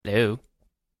Hello.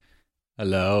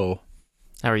 Hello.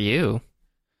 How are you?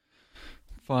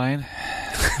 Fine.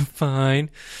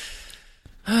 Fine.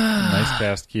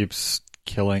 Nicecast keeps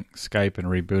killing Skype and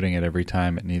rebooting it every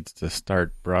time it needs to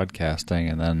start broadcasting,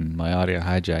 and then my audio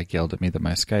hijack yelled at me that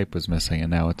my Skype was missing,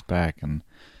 and now it's back. And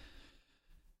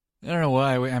I don't know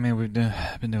why. We've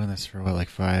been doing this for,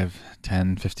 5,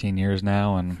 10, 15 years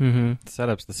now, and the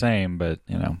setup's the same, but,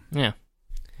 Yeah.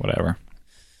 whatever.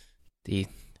 The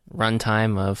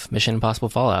runtime of Mission Impossible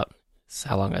Fallout. That's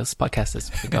how long this podcast has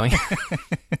been going.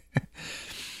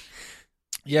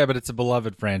 Yeah, but it's a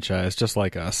beloved franchise, just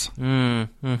like us.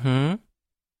 Mm-hmm.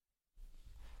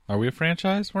 Are we a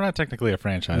franchise? We're not technically a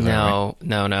franchise, are we?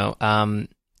 No.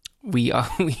 We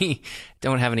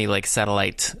don't have any,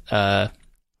 satellite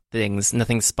things.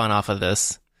 Nothing spun off of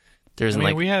this. There's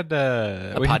we had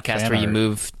a podcast where you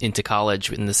move into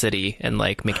college in the city and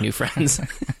make new friends.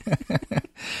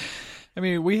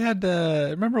 We had,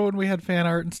 remember when we had fan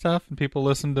art and stuff and people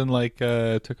listened and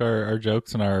took our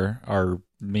jokes and our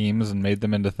memes and made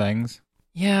them into things?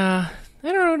 Yeah.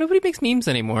 I don't know. Nobody makes memes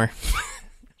anymore.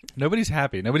 Nobody's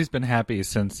happy. Nobody's been happy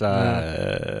since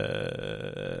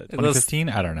 2015?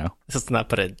 I don't know. Let's not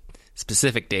put a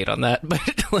specific date on that, but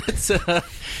let's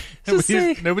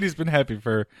nobody's been happy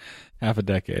for half a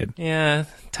decade. Yeah,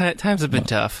 times have been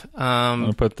tough. I'm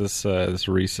gonna put this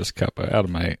Reese's cup out of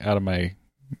my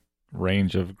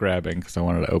range of grabbing because I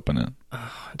wanted to open it.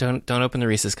 Don't open the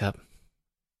Reese's cup.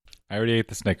 I already ate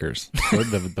the Snickers,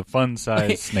 the fun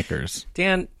size Snickers.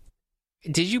 Dan,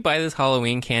 did you buy this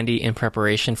Halloween candy in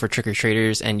preparation for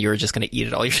trick-or-treaters and you were just going to eat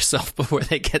it all yourself before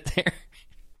they get there?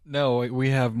 No,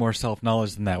 we have more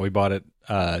self-knowledge than that. We bought it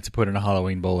to put in a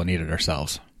Halloween bowl and eat it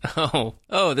ourselves. Oh!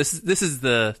 This is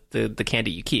the candy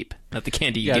you keep, not the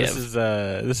candy you give.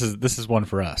 This is one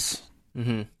for us.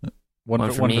 Mm-hmm.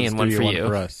 One for me and one for you.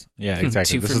 One for us. Yeah,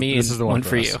 exactly. Two for me and one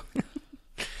for you.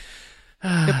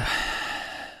 Yep.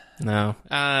 No.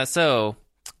 So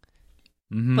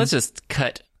let's just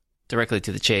cut directly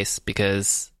to the chase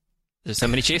because there's so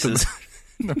many chases.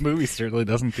 The movie certainly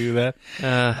doesn't do that.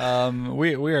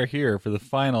 We are here for the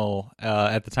final,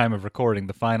 at the time of recording,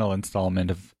 the final installment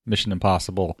of Mission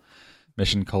Impossible,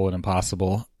 N-Fallout.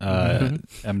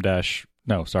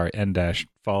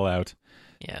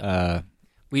 Yeah.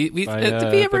 Did we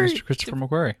ever Christopher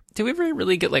McQuarrie? Did we ever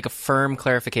really get a firm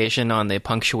clarification on the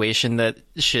punctuation that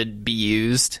should be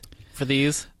used for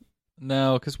these?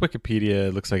 No, because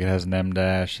Wikipedia looks like it has an M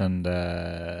dash, and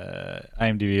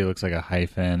IMDb looks like a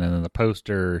hyphen, and then the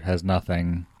poster has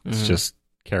nothing. It's just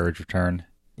carriage return.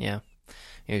 Yeah,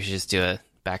 maybe we should just do a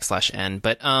 /N.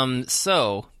 But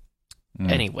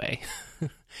anyway,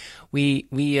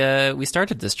 we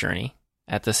started this journey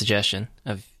at the suggestion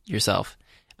of yourself.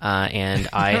 And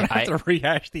I have to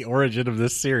rehash the origin of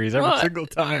this series every single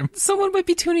time. Someone might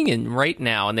be tuning in right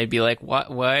now, and they'd be like,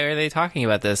 "What? Why are they talking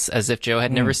about this?" As if Joe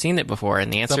had never seen it before.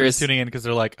 And the answer Somebody's is tuning in because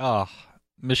they're like, "Oh,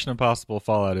 Mission Impossible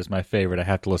Fallout is my favorite. I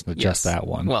have to listen to just that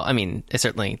one." Well, I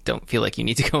certainly don't feel like you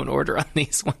need to go in order on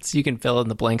these ones. You can fill in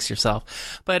the blanks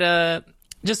yourself. But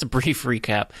just a brief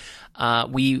recap.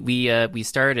 We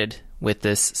started with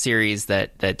this series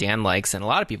that Dan likes and a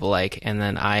lot of people like, and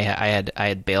then I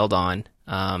had bailed on.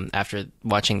 After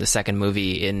watching the second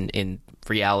movie in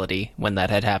reality when that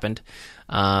had happened,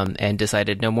 and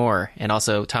decided no more. And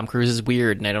also, Tom Cruise is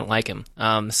weird and I don't like him.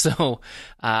 So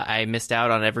I missed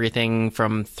out on everything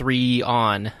from 3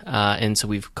 on, and so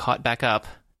we've caught back up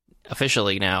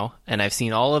officially now, and I've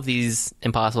seen all of these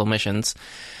Impossible missions,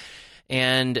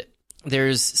 and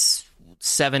there's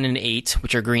 7 and 8,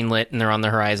 which are greenlit and they're on the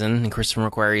horizon, and Christopher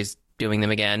McQuarrie's doing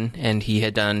them again, and he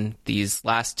had done these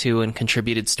last 2 and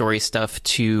contributed story stuff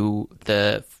to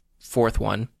the 4th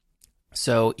one.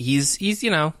 So he's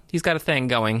got a thing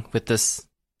going with this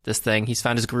thing. He's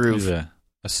found his groove. He's a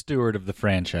steward of the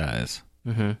franchise.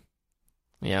 Mm-hmm.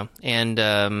 Yeah,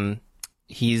 and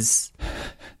his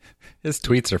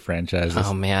tweets are franchises.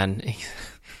 Oh man, he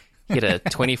had a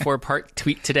 24-part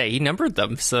tweet today. He numbered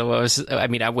them, so I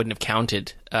wouldn't have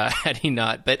counted had he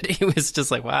not. But it was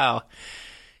just like, wow.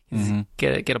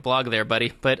 Get a blog there,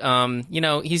 buddy. But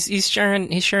he's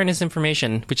sharing his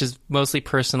information, which is mostly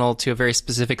personal to a very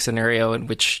specific scenario in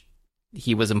which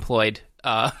he was employed.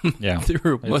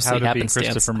 Through mostly how to be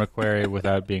happenstance. Christopher McQuarrie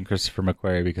without being Christopher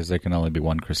McQuarrie, because there can only be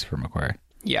one Christopher McQuarrie.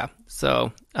 Yeah.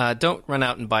 So don't run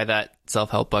out and buy that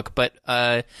self-help book. But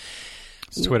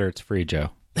it's Twitter. It's free, Joe.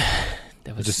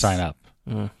 Just sign up.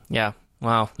 Yeah.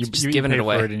 Wow. You giving pay it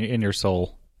away for it in your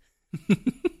soul.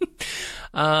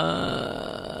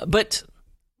 But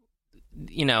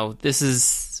this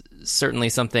is certainly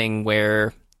something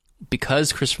where,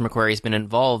 because Christopher McQuarrie's been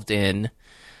involved in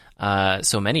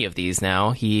so many of these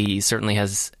now, he certainly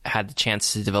has had the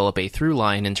chance to develop a through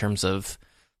line in terms of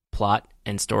plot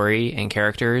and story and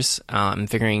characters,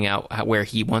 figuring out where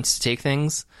he wants to take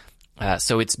things.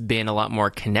 So it's been a lot more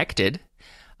connected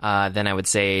than I would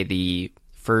say the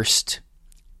first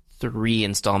 3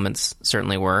 installments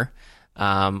certainly were,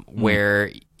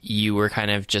 where you were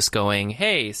kind of just going,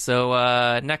 hey,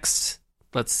 so next,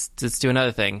 let's do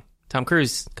another thing. Tom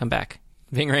Cruise, come back.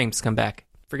 Ving Rhames, come back.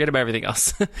 Forget about everything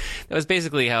else. That was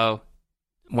basically how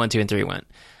 1, 2, and 3 went,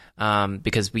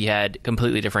 because we had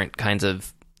completely different kinds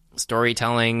of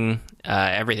storytelling,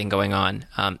 everything going on.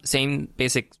 Same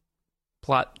basic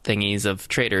plot thingies of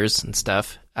traitors and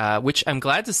stuff, which I'm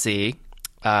glad to see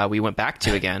we went back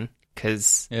to again,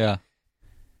 because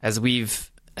as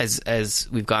we've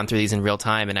gone through these in real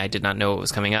time, and I did not know what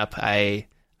was coming up, I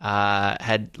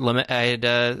had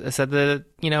said that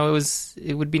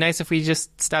it would be nice if we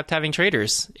just stopped having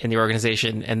traitors in the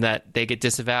organization, and that they get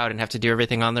disavowed and have to do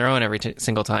everything on their own every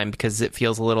single time, because it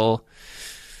feels a little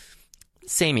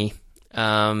samey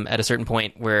at a certain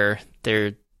point where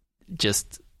they're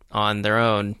just on their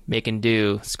own, making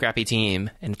do, scrappy team,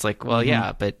 and it's like, well,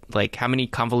 yeah, but like, how many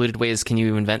convoluted ways can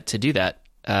you invent to do that?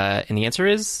 And the answer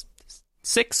is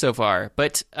 6 so far,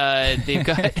 but they've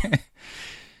got.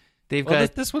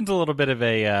 This one's a little bit of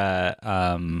a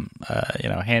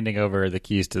handing over the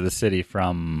keys to the city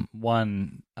from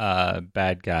one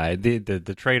bad guy,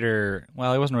 the traitor.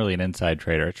 Well, he wasn't really an inside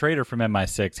traitor, a traitor from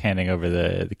MI6 handing over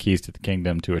the keys to the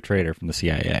kingdom to a traitor from the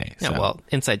CIA. Yeah, well,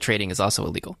 inside trading is also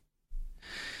illegal.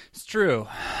 It's true.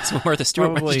 It's what Martha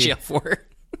Stewart went to jail for.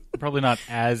 Probably not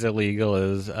as illegal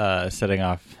as setting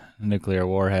off nuclear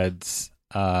warheads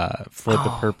for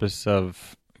the purpose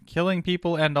of killing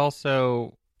people, and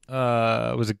also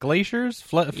was it glaciers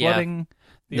flooding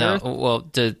the earth?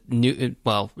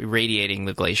 Well, irradiating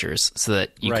the glaciers so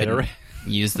that you can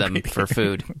use them for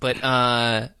food. But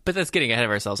that's getting ahead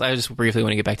of ourselves. I just briefly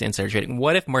want to get back to insider trading.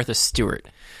 What if Martha Stewart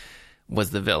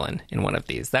was the villain in one of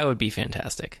these? That would be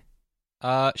fantastic.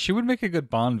 She would make a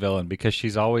good Bond villain, because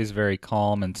she's always very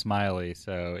calm and smiley,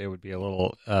 so it would be a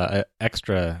little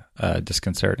extra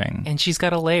disconcerting. And she's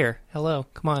got a lair. Hello,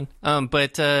 come on.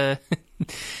 But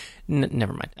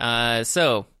never mind.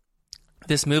 So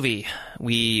this movie,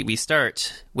 we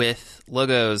start with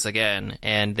logos again,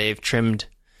 and they've trimmed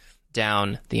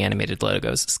down the animated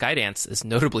logos. Skydance is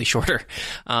notably shorter,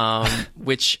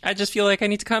 which I just feel like I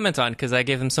need to comment on, because I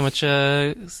gave them so much,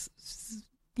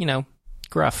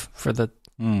 gruff for the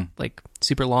like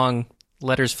super long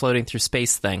letters floating through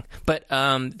space thing. But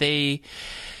they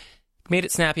made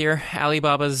it snappier.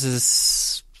 Alibaba's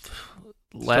is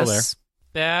less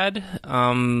bad,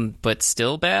 but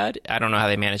still bad. I don't know how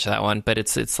they managed that one, but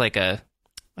it's like I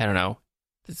don't know,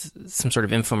 it's some sort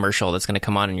of infomercial that's going to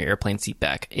come on in your airplane seat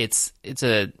back.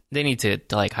 They need to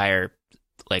like hire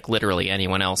like literally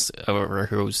anyone else over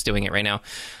who's doing it right now.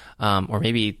 Or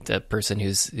maybe the person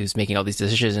who's making all these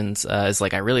decisions is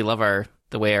like, I really love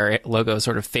the way our logo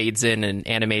sort of fades in and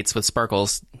animates with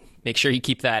sparkles. Make sure you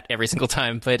keep that every single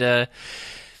time. But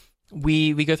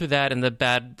we go through that, and the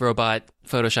bad robot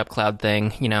Photoshop cloud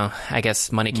thing. I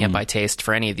guess money can't buy taste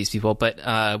for any of these people.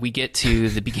 But we get to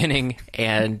the beginning,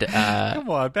 and come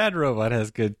on, Bad Robot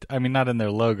has good. I mean, not in their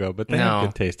logo, but they have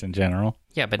good taste in general.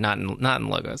 Yeah, but not in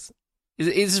logos.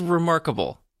 It's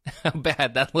remarkable how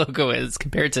bad that logo is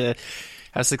compared to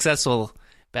how successful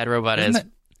Bad Robot is.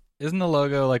 Isn't the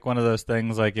logo like one of those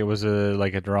things, like it was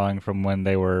a drawing from when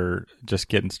they were just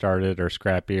getting started, or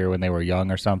scrappy, or when they were young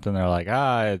or something? They're like,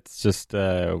 it's just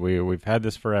we've had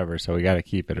this forever, so we got to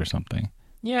keep it or something.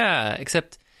 Yeah,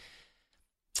 except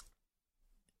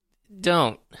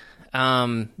don't.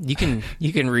 You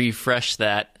can refresh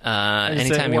that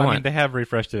anytime you want. I mean, they have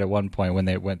refreshed it at one point when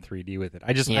they went 3D with it.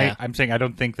 I'm saying I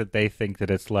don't think that they think that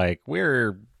it's like,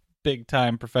 we're big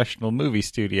time professional movie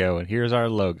studio and here's our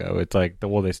logo. It's like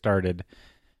they started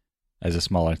as a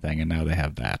smaller thing and now they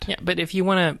have that. Yeah, but if you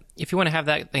want to have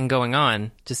that thing going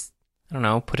on, just I don't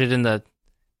know, put it in the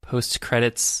post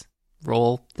credits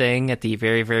roll thing at the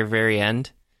very, very, very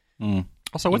end.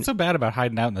 Also, what's so bad about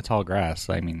hiding out in the tall grass?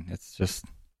 I mean, it's just,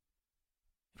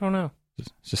 I don't know.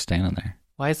 It's just standing there.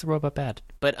 Why is the robot bad?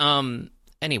 But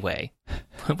anyway,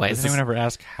 does anyone ever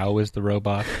ask how is the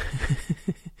robot?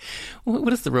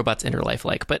 What is the robot's inner life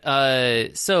like?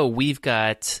 But so we've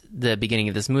got the beginning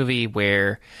of this movie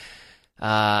where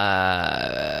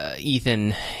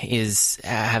Ethan is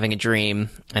having a dream,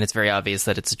 and it's very obvious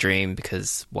that it's a dream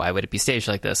because why would it be staged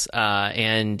like this?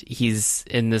 And he's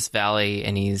in this valley,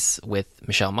 and he's with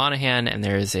Michelle Monaghan, and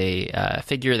there's a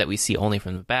figure that we see only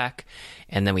from the back,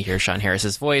 and then we hear Sean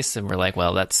Harris's voice, and we're like,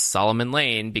 well, that's Solomon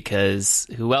Lane, because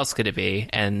who else could it be?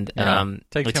 And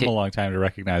takes him a long time to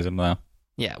recognize him, though.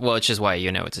 Yeah, well, which is why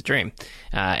you know it's a dream.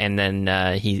 And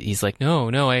then he's like,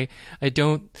 no, I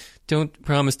don't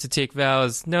promise to take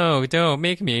vows. No, don't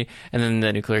make me. And then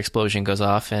the nuclear explosion goes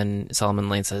off, and Solomon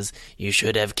Lane says, "You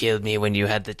should have killed me when you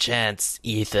had the chance,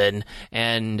 Ethan."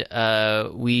 And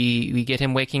we get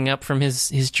him waking up from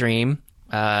his dream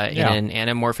in an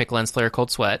anamorphic lens flare called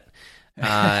Sweat.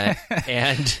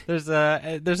 And there's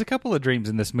a couple of dreams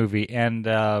in this movie,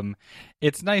 and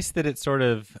it's nice that it sort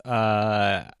of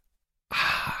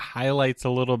highlights a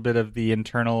little bit of the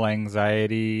internal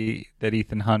anxiety that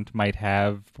Ethan Hunt might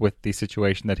have with the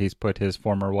situation that he's put his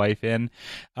former wife in.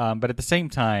 But at the same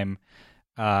time,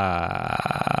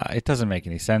 it doesn't make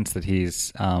any sense that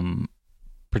he's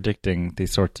predicting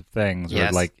these sorts of things.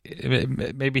 Yes. Or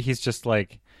like maybe he's just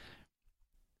like,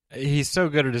 he's so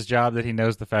good at his job that he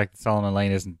knows the fact that Solomon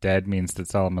Lane isn't dead means that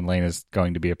Solomon Lane is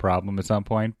going to be a problem at some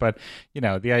point. But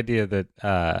the idea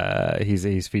that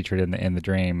he's featured in the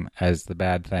dream as the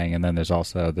bad thing, and then there's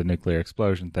also the nuclear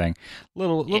explosion thing,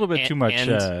 little bit too much,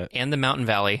 and the Mountain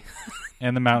Valley,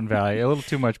 and the Mountain Valley, a little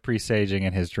too much presaging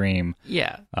in his dream.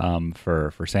 Yeah.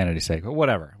 For sanity's sake, but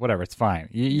whatever, it's fine.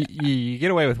 You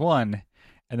get away with one,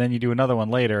 and then you do another one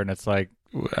later, and it's like,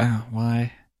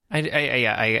 why?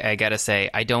 I gotta say,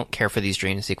 I don't care for these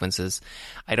dream sequences.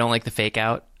 I don't like the fake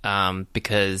out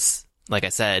because, like I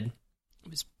said, it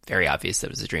was very obvious that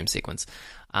it was a dream sequence.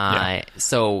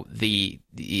 So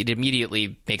it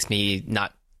immediately makes me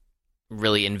not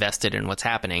really invested in what's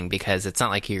happening because it's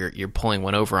not like you're pulling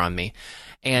one over on me.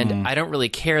 And I don't really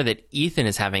care that Ethan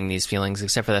is having these feelings,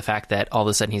 except for the fact that all of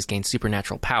a sudden he's gained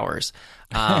supernatural powers.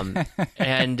 And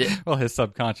well, his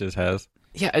subconscious has.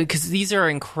 Yeah, because these are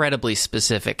incredibly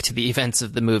specific to the events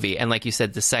of the movie, and like you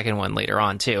said, the second one later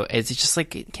on too. It's just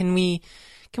like, can we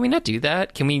not do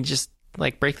that? Can we just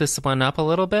like break this one up a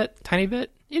little bit, tiny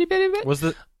bit, itty bitty bit? Was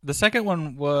the second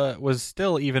one was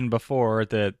still even before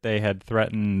that they had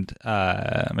threatened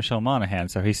Michelle Monaghan,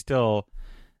 so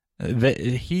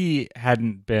he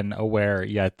hadn't been aware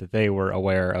yet that they were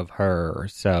aware of her,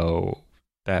 so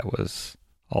that was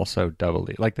also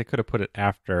doubly, like, they could have put it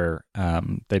after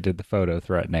they did the photo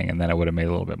threatening, and then it would have made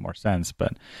a little bit more sense,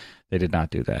 but they did not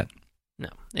do that. No,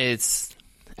 it's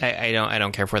I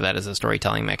don't care for that as a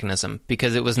storytelling mechanism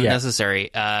because it wasn't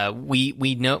necessary.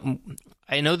 We know,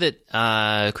 I know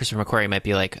that Christopher McQuarrie might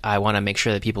be like, I want to make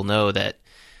sure that people know that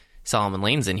Solomon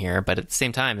Lane's in here, but at the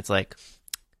same time, it's like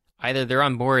either they're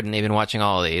on board and they've been watching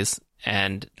all of these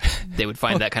and they would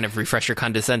find that kind of refresher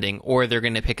condescending, or they're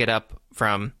going to pick it up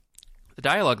from the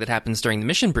dialogue that happens during the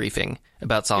mission briefing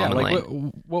about Solomon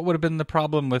Lane. What would have been the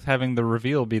problem with having the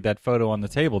reveal be that photo on the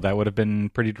table? That would have been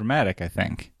pretty dramatic, I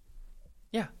think.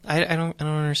 Yeah, I don't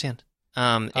understand.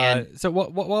 So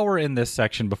while we're in this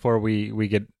section, before we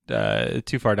get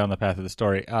too far down the path of the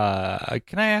story,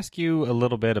 can I ask you a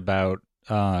little bit about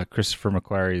Christopher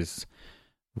McQuarrie's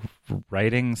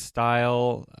writing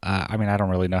style? I mean, I don't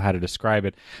really know how to describe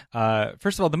it.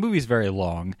 First of all, the movie's very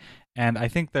long, and I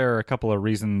think there are a couple of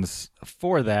reasons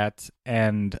for that.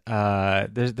 And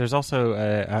there's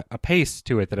also a pace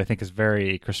to it that I think is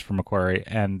very Christopher McQuarrie.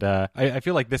 And I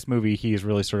feel like this movie, he's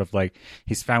really sort of like,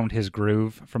 he's found his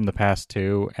groove from the past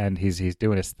two, and he's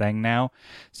doing his thing now.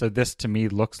 So this, to me,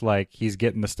 looks like he's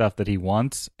getting the stuff that he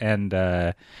wants. And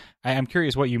I'm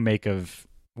curious what you make of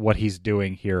what he's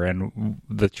doing here and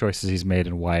the choices he's made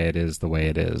and why it is the way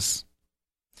it is.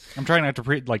 I'm trying not to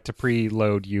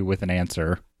preload you with an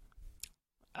answer.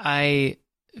 I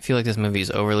feel like this movie is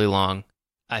overly long.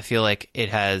 I feel like it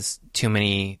has too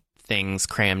many things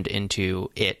crammed into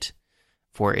it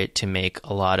for it to make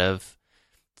a lot of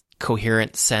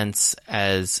coherent sense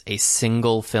as a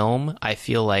single film. I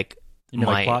feel like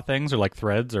like plot things or like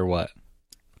threads or what?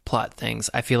 Plot things.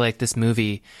 I feel like this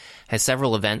movie has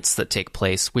several events that take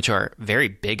place, which are very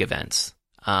big events,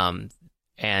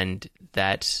 and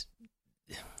that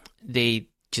they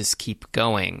just keep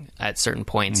going at certain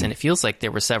points. And it feels like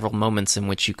there were several moments in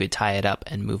which you could tie it up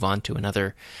and move on to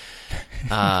another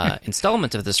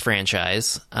installment of this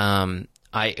franchise.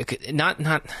 I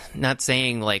not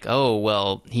saying like, oh,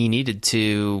 well, he needed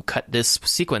to cut this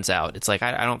sequence out. It's like,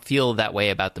 I don't feel that way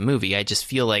about the movie. I just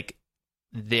feel like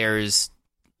there's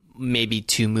maybe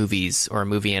two movies or a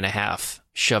movie and a half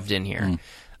shoved in here.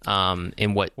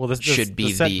 In what should be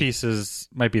the set pieces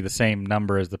might be the same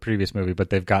number as the previous movie,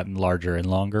 but they've gotten larger and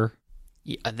longer.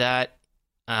 That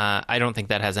I don't think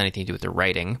that has anything to do with the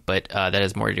writing, but that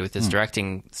has more to do with his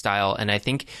directing style. And I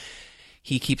think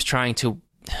he keeps trying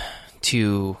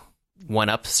to one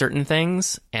up certain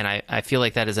things, and I feel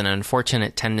like that is an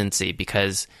unfortunate tendency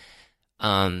because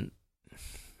while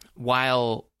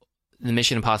the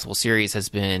Mission Impossible series has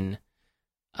been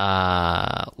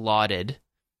lauded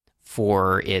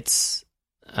for its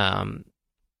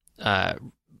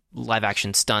live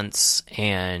action stunts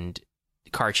and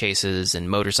car chases and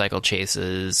motorcycle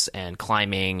chases and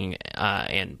climbing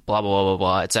and blah blah blah blah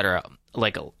blah, etc.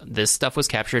 Like, this stuff was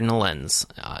captured in a lens,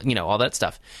 all that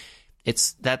stuff.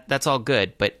 It's that's all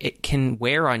good, but it can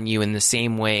wear on you in the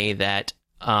same way that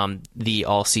the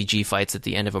all CG fights at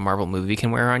the end of a Marvel movie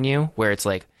can wear on you, where it's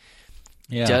like,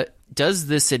 does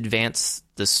this advance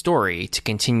the story to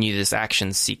continue this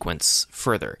action sequence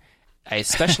further? I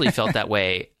especially felt that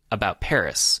way about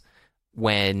Paris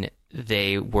when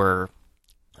they were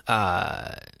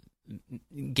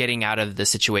getting out of the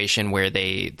situation where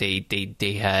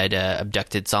they had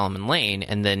abducted Solomon Lane,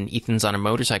 and then Ethan's on a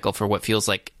motorcycle for what feels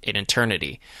like an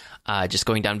eternity, just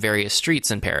going down various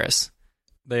streets in Paris.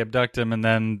 They abduct him, and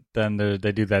then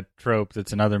they do that trope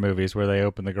that's in other movies where they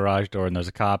open the garage door and there's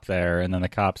a cop there, and then the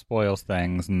cop spoils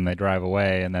things, and they drive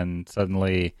away, and then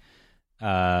suddenly,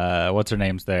 what's her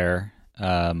name's there?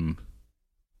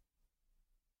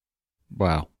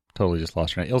 Wow. Totally just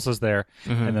lost her name. Ilsa's there,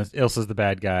 and then Ilsa's the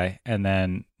bad guy, and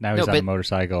then now he's on a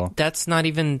motorcycle. That's not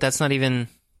even the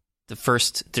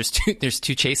first. There's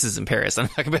two chases in Paris. I'm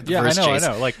talking about the first chase.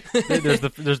 I know. Like,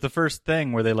 there's the first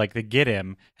thing where they get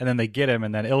him, and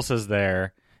then Ilsa's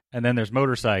there, and then there's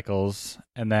motorcycles,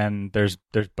 and then there's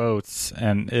boats,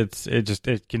 and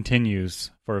it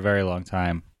continues for a very long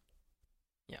time.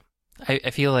 Yeah,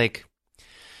 I feel like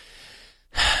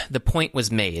the point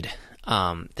was made.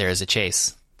 There is a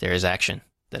chase. There is action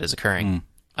that is occurring.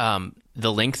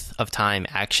 The length of time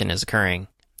action is occurring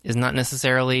is not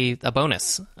necessarily a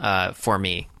bonus for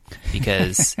me,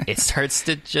 because it starts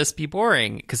to just be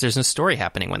boring because there's no story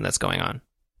happening when that's going on.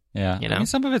 Yeah. I mean,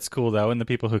 some of it's cool, though, and the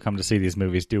people who come to see these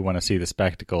movies do want to see the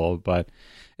spectacle, but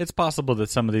it's possible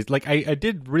that some of these... Like, I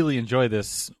did really enjoy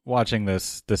watching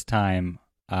this time,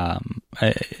 but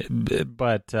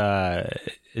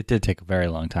it did take a very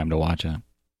long time to watch it.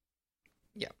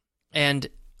 Yeah. And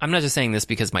I'm not just saying this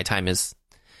because my time is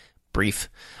brief.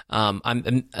 I'm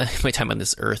my time on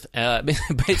this earth, but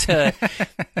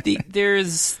there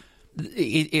is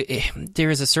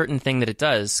a certain thing that it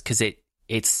does, because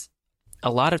it's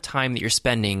a lot of time that you're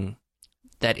spending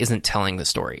that isn't telling the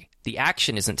story. The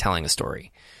action isn't telling the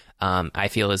story. I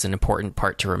feel is an important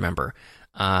part to remember.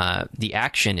 The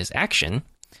action is action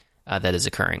that is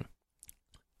occurring.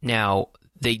 Now,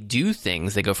 they do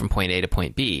things. They go from point A to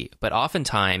point B, but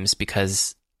oftentimes,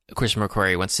 because Christopher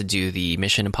McQuarrie wants to do the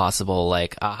Mission Impossible,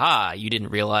 like, aha, you didn't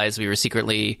realize we were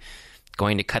secretly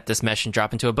going to cut this mesh and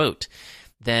drop into a boat,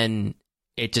 then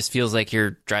it just feels like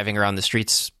you're driving around the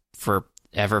streets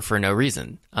forever for no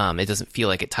reason. It doesn't feel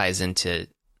like it ties into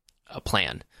a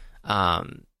plan,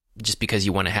 just because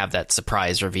you want to have that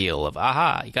surprise reveal of,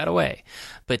 aha, you got away.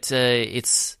 But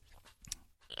it's...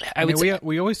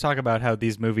 we always talk about how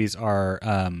these movies are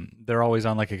they're always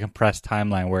on like a compressed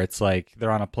timeline, where it's like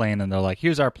they're on a plane and they're like,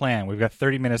 here's our plan, we've got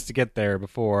 30 minutes to get there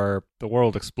before the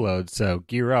world explodes, so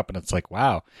gear up. And it's like,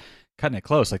 wow, cutting it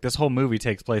close. Like, this whole movie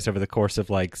takes place over the course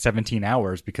of like 17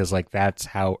 hours, because like that's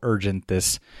how urgent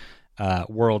this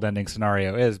world-ending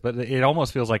scenario is. But it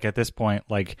almost feels like at this point,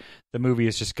 like, the movie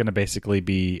is just going to basically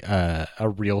be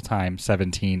a real-time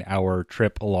 17-hour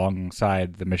trip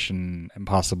alongside the Mission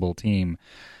Impossible team,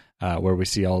 where we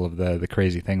see all of the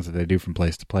crazy things that they do from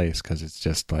place to place, because it's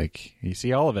just like, you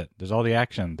see all of it. There's all the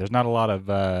action. There's not a lot of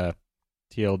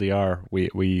TLDR.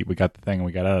 We got the thing and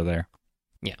we got out of there.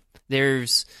 Yeah.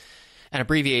 There's an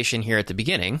abbreviation here at the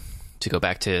beginning, to go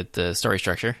back to the story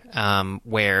structure,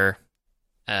 where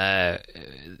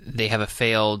they have a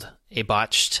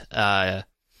botched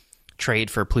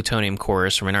trade for plutonium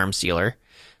cores from an arms dealer,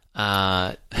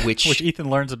 which Ethan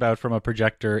learns about from a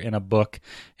projector in a book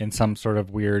in some sort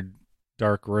of weird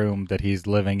dark room that he's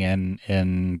living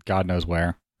in God knows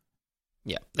where.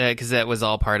 Yeah, because that was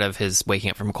all part of his waking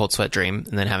up from a cold sweat dream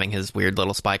and then having his weird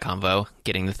little spy convo,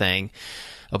 getting the thing,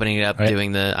 opening it up, right,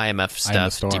 doing the IMF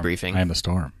stuff, debriefing. I am the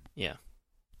storm. Yeah.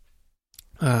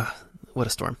 What a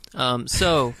storm.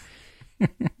 So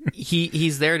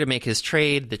he's there to make his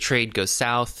trade. The trade goes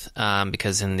south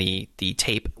because in the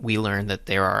tape we learn that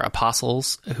there are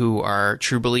apostles who are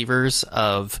true believers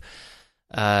of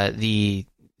Solomon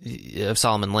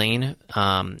Lane,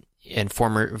 and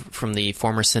from the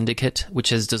former syndicate, which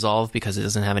has dissolved because it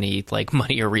doesn't have any like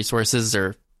money or resources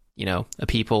or a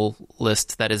people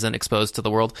list that isn't exposed to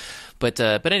the world. But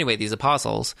anyway, these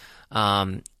apostles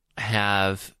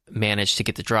have managed to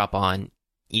get the drop on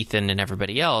Ethan and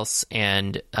everybody else,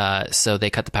 and so they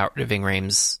cut the power to Ving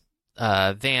Rhames'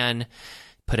 van,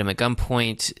 put him at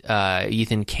gunpoint.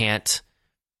 Ethan can't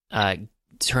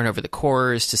turn over the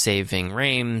cores to save Ving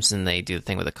Rhames, and they do the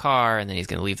thing with the car, and then he's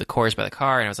going to leave the cores by the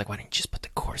car, and I was like, why don't you just put the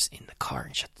cores in the car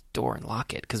and shut the door and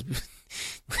lock it? Because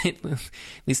at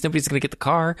least nobody's going to get the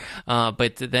car.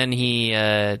 But then he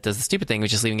does the stupid thing,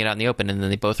 which is leaving it out in the open, and then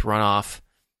they both run off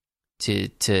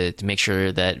to make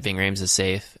sure that Ving Rhames is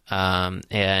safe.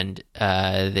 And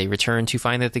they return to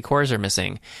find that the cores are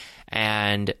missing.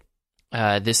 And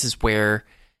this is where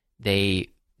they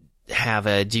have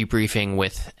a debriefing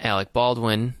with Alec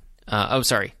Baldwin.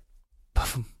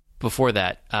 Before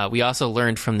that, we also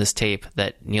learned from this tape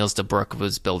that Niels de Broek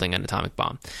was building an atomic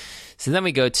bomb. So then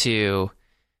we go to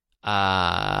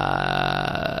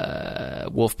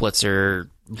Wolf Blitzer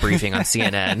briefing on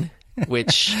CNN,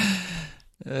 which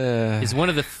is one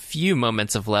of the few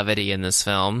moments of levity in this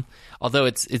film. Although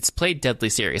it's played deadly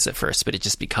serious at first, but it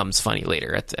just becomes funny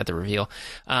later at the reveal.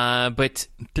 But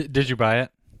did you buy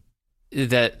it?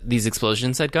 That these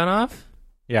explosions had gone off?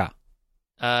 Yeah.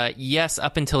 Yes,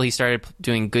 up until he started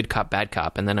doing good cop, bad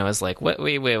cop, and then I was like, wait.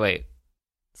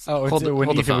 Oh,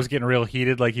 when Ethan was getting real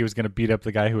heated, like he was going to beat up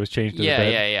the guy who was changed to the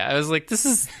bed? Yeah. I was like, this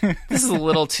is a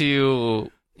little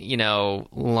too,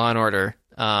 Law and Order,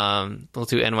 a little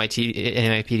too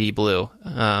NYPD Blue.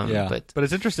 Yeah, but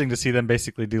it's interesting to see them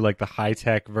basically do like the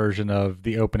high-tech version of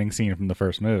the opening scene from the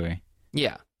first movie.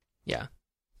 Yeah.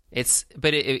 It's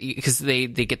because they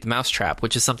get the mousetrap,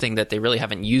 which is something that they really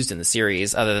haven't used in the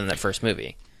series other than that first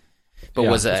movie. But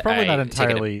it's probably not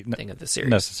entirely thing of the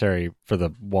series. Necessary for the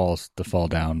walls to fall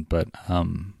down, but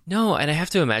no, and I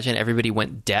have to imagine everybody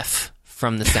went deaf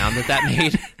from the sound that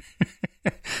made.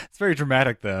 It's very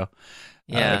dramatic, though.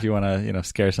 Yeah, if you want to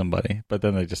scare somebody, but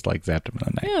then they just like zapped him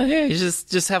in the neck. Yeah. You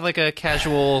just have like a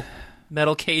casual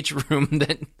metal cage room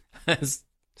that has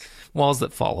walls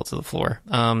that fall to the floor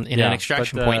in an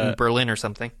extraction point in Berlin or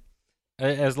something.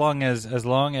 As long as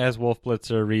Wolf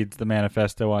Blitzer reads the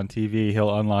manifesto on TV,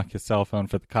 he'll unlock his cell phone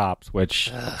for the cops,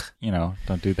 which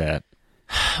don't do that.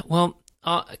 Well,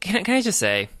 can I just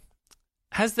say,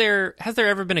 has there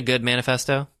ever been a good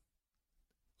manifesto?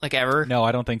 Like ever? No,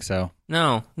 I don't think so.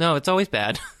 No, it's always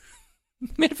bad.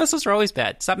 Manifestos are always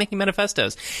bad. Stop making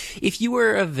manifestos. If you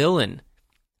were a villain,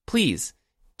 please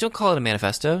don't call it a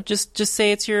manifesto. Just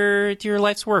say it's your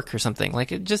life's work or something.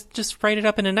 Like just write it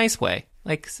up in a nice way.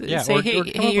 Like say,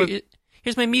 hey,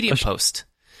 here's my Medium post.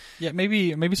 Yeah,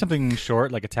 maybe something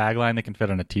short, like a tagline that can fit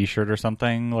on a T-shirt or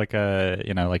something, like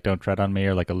like "Don't tread on me"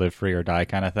 or like a "Live free or die"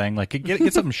 kind of thing. Like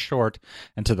get something short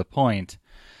and to the point.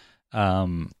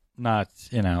 Not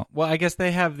Well, I guess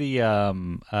they have the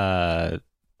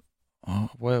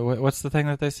what's the thing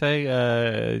that they say?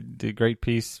 The great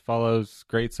peace follows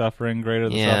great suffering. Greater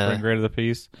the suffering, greater the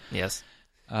peace. Yes.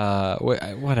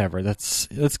 Whatever.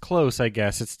 That's close, I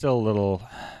guess. It's still a little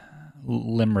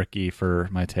limericky for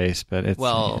my taste, but it's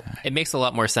it makes a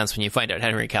lot more sense when you find out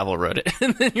Henry Cavill wrote it,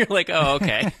 and then you're like, oh,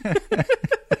 okay.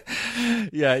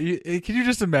 Yeah, can you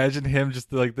just imagine him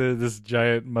just like this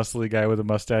giant muscly guy with a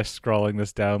mustache scrawling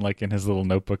this down like in his little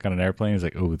notebook on an airplane? He's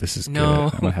like, oh, this is good. I'm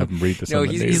gonna have him read this. No,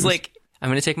 he's like, I'm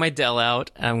going to take my Dell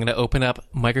out, and I'm going to open up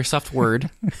Microsoft Word.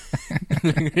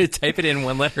 I'm going to type it in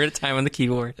one letter at a time on the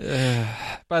keyboard.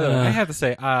 By the way, I have to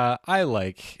say, I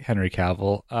like Henry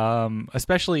Cavill,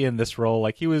 especially in this role.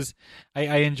 Like I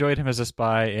enjoyed him as a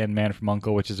spy in Man from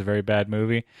U.N.C.L.E., which is a very bad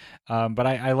movie. But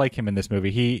I like him in this movie.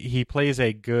 He plays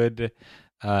a good,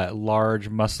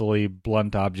 large, muscly,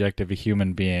 blunt object of a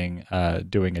human being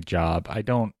doing a job. I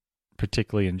don't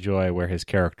particularly enjoy where his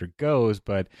character goes,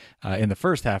 but in the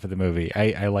first half of the movie,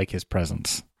 I like his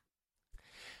presence.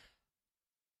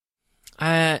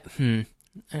 This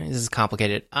is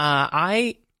complicated.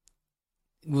 I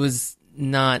was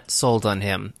not sold on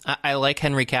him. I like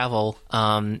Henry Cavill.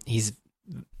 He's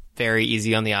very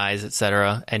easy on the eyes,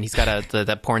 etc., and he's got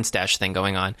that porn stash thing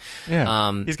going on.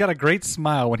 Yeah, he's got a great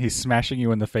smile when he's smashing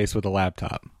you in the face with a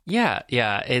laptop. Yeah,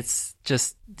 it's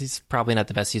just he's probably not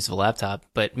the best use of a laptop,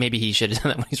 but maybe he should have done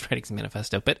that when he's writing his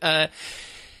manifesto. But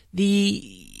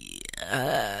the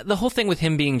whole thing with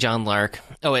him being John Lark.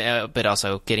 But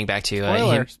also getting back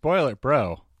to spoiler,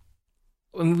 bro.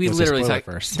 We literally talked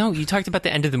first. No, you talked about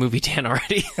the end of the movie, Dan,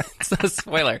 already. It's not a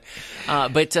spoiler.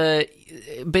 But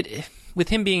with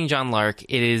him being John Lark,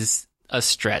 it is a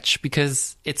stretch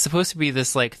because it's supposed to be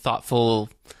this like thoughtful,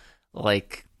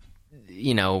 like,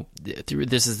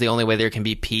 this is the only way there can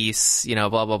be peace, blah,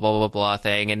 blah, blah, blah, blah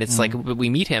thing. And it's like we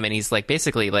meet him and he's like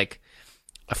basically like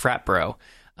a frat bro.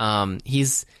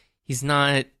 He's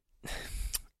not.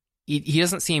 He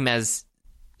doesn't seem as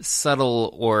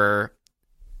subtle or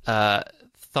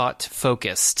thought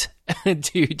focused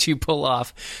to pull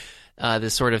off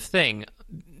this sort of thing.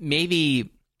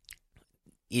 Maybe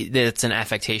it's an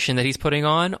affectation that he's putting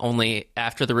on. Only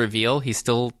after the reveal, he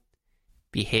still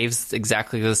behaves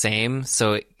exactly the same.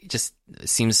 So it just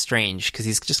seems strange because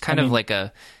he's just kind of like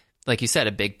you said,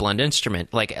 a big blunt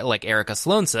instrument, like Erica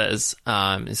Sloane says.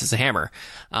 This is a hammer.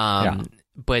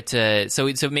 But so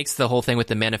it makes the whole thing with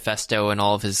the manifesto and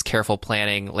all of his careful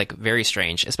planning like very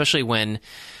strange, especially when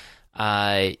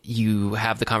you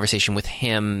have the conversation with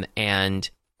him and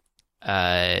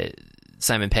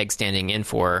Simon Pegg standing in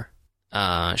for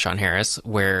Sean Harris,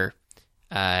 where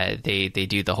they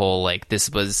do the whole like this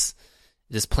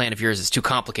plan of yours is too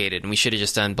complicated and we should have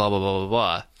just done blah blah blah blah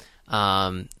blah.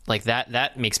 Like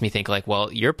that makes me think like,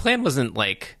 well, your plan wasn't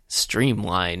like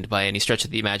streamlined by any stretch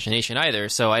of the imagination either,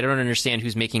 so I don't understand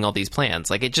who's making all these plans.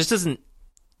 Like it just doesn't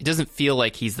feel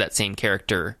like he's that same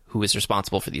character who is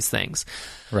responsible for these things,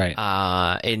 right?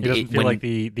 And he doesn't feel like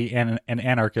an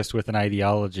anarchist with an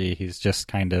ideology. He's just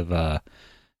kind of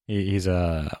he's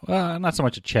not so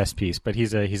much a chess piece, but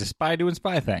he's a spy doing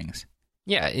spy things.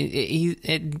 Yeah,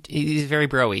 he's very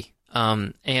bro-y.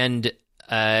 And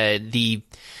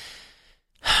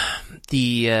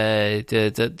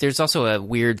there's also a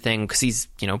weird thing because he's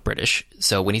British,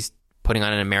 so when he's putting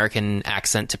on an American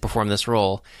accent to perform this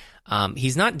role,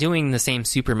 he's not doing the same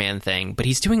Superman thing, but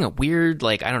he's doing a weird,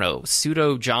 like, I don't know,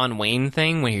 pseudo John Wayne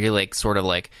thing when he like sort of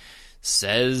like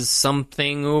says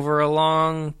something over a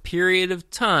long period of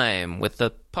time with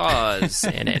a pause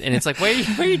in it, and it's like, why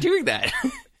are you doing that?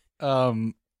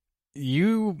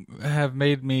 You have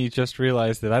made me just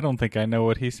realize that I don't think I know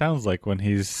what he sounds like when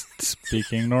he's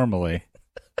speaking normally.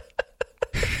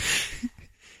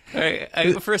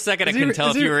 For a second, I couldn't tell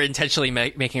if you were intentionally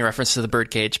making a reference to the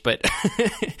birdcage, but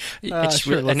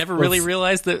I never really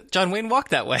realized that John Wayne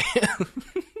walked that way.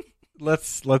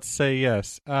 Let's say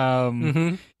yes.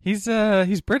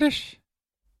 He's British.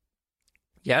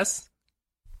 Yes.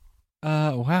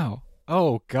 Wow.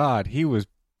 Oh God, he's.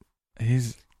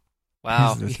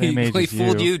 Wow, he's the same age he as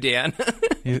fooled you, Dan.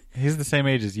 he's the same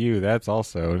age as you. That's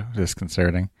also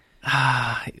disconcerting.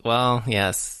 Well,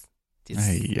 yes.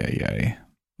 Ay.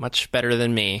 Much better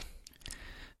than me.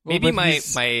 Well, maybe my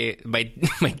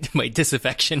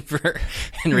disaffection for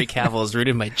Henry Cavill is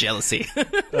rooted in my jealousy.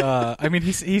 I mean,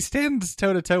 he stands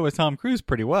toe to toe with Tom Cruise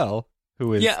pretty well.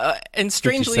 Who is and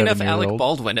strangely enough, Alec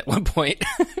Baldwin at one point.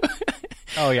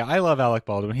 Oh yeah, I love Alec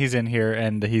Baldwin. He's in here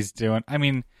and he's doing. I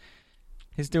mean,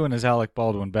 he's doing his Alec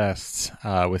Baldwin best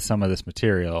with some of this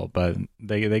material, but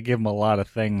they give him a lot of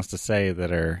things to say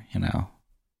that are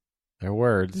they're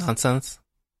words, nonsense.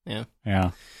 Yeah.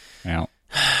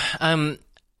 I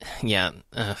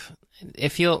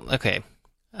feel okay.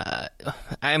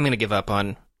 I'm gonna give up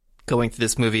on going through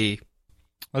this movie.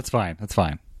 That's fine.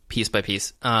 Piece by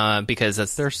piece,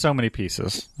 because there's so many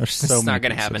pieces. It's not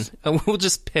going to happen. We'll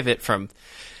just pivot from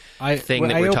the thing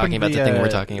that we're talking about to the thing we're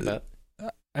talking about.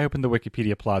 I opened the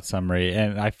Wikipedia plot summary,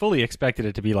 and I fully expected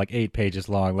it to be like 8 pages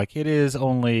long. Like it is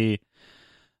only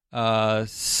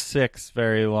 7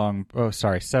 very long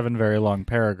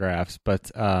paragraphs,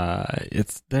 but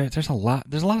there's a lot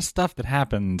of stuff that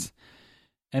happens.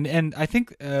 And I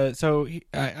think so.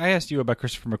 I asked you about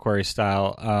Christopher McQuarrie's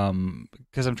style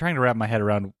because I'm trying to wrap my head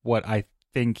around what I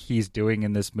think he's doing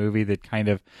in this movie that kind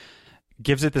of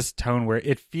gives it this tone where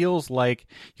it feels like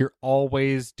you're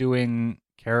always doing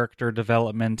character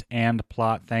development and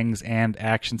plot things and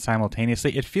action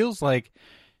simultaneously. It feels like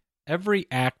every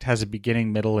act has a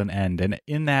beginning, middle, and end, and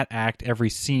in that act, every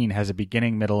scene has a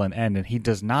beginning, middle, and end, and he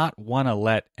does not want to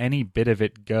let any bit of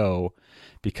it go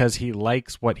because he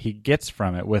likes what he gets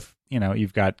from it. With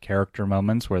you've got character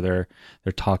moments where they're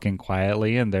talking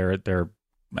quietly and they're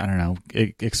I don't know,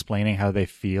 explaining how they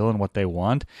feel and what they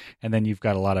want, and then you've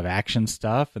got a lot of action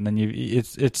stuff, and then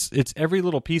it's every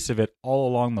little piece of it all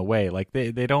along the way. Like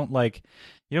they don't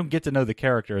you don't get to know the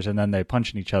characters and then they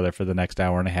punch each other for the next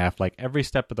hour and a half. Like every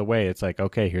step of the way, it's like,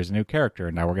 okay, here's a new character,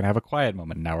 and now we're gonna have a quiet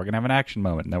moment, and now we're gonna have an action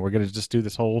moment, and then we're gonna just do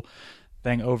this whole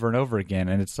thing over and over again.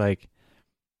 And it's like,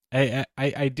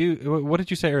 I do. What did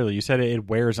you say earlier? You said it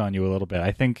wears on you a little bit.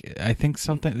 I think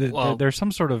something. There's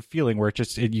some sort of feeling where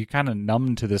you kind of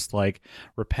numb to this like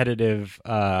repetitive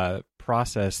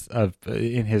process of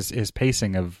in his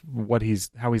pacing of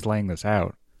how he's laying this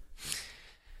out.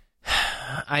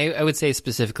 I would say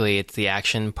specifically it's the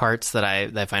action parts that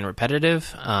I find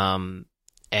repetitive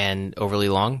and overly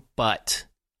long, but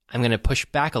I'm going to push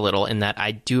back a little in that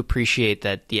I do appreciate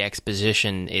that the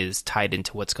exposition is tied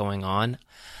into what's going on.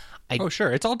 Oh,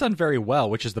 sure. It's all done very well,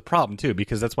 which is the problem, too,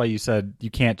 because that's why you said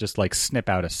you can't just, like, snip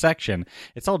out a section.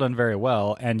 It's all done very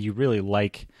well, and you really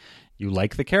like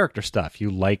the character stuff.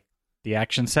 You like the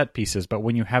action set pieces, but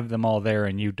when you have them all there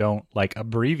and you don't, like,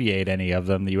 abbreviate any of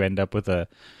them, you end up with a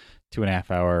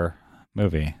 2.5-hour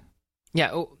movie.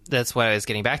 Yeah, that's what I was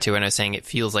getting back to when I was saying it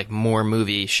feels like more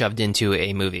movie shoved into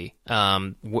a movie,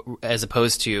 as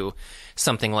opposed to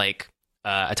something like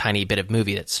a tiny bit of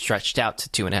movie that's stretched out to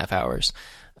 2.5 hours.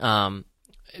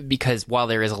 Because while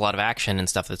there is a lot of action and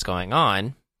stuff that's going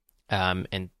on,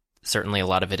 and certainly a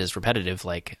lot of it is repetitive,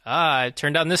 like, I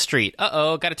turned down this street.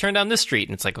 Uh-oh, got to turn down this street.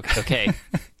 And it's like, okay,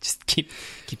 just keep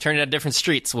turning down different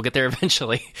streets. We'll get there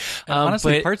eventually.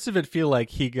 Honestly, parts of it feel like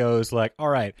he goes like, all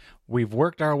right, we've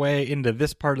worked our way into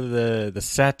this part of the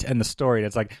set and the story. And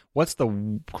it's like, what's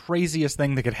the craziest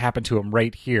thing that could happen to him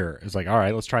right here? It's like, all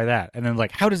right, let's try that. And then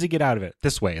like, how does he get out of it?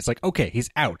 This way. It's like, okay, he's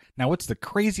out. Now what's the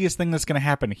craziest thing that's going to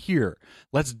happen here?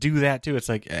 Let's do that too. It's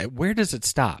like, where does it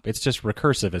stop? It's just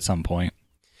recursive at some point.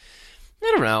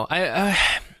 I don't know.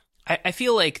 I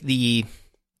feel like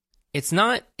it's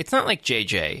not like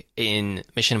JJ in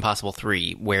Mission Impossible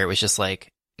 3 where it was just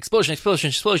like explosion, explosion,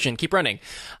 explosion, keep running.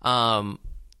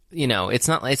 It's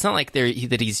not like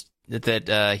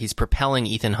he's propelling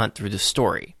Ethan Hunt through the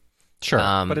story. Sure,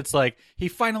 but it's like he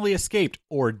finally escaped,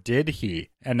 or did he?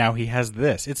 And now he has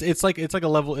this. It's like a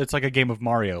level. It's like a game of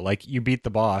Mario. Like you beat the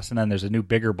boss, and then there's a new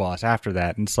bigger boss after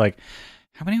that, and it's like,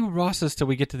 how many bosses till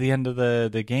we get to the end of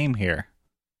the game here?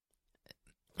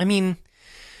 I mean,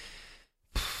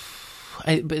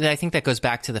 but I think that goes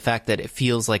back to the fact that it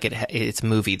feels like it's a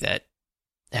movie that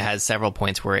has several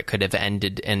points where it could have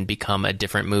ended and become a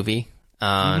different movie,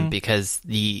 because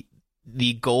the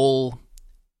goalpost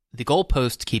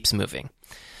keeps moving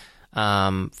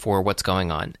for what's going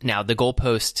on. Now, the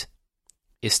goalpost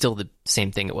is still the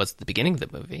same thing it was at the beginning of the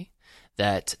movie,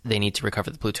 that they need to recover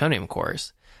the plutonium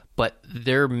cores, but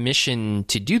their mission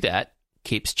to do that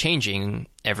keeps changing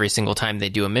every single time they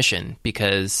do a mission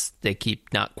because they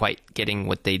keep not quite getting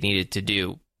what they needed to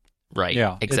do right.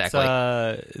 Yeah, exactly.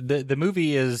 The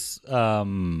movie is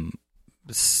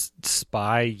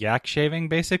spy yak shaving,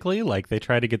 basically. Like they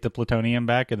try to get the plutonium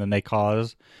back and then they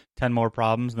cause 10 more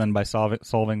problems, and then by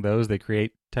solving those they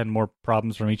create 10 more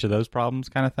problems from each of those problems,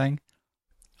 kind of thing.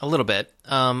 A little bit.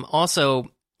 Also,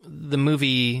 the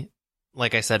movie,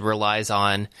 like I said, relies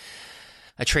on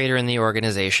a traitor in the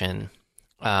organization,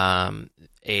 a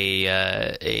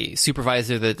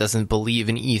supervisor that doesn't believe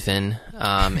in Ethan,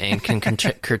 and can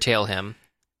curtail him.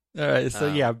 All right, so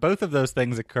yeah, both of those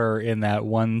things occur in that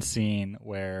one scene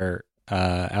where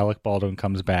Alec Baldwin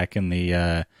comes back, and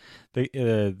the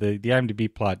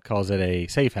IMDb plot calls it a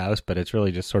safe house, but it's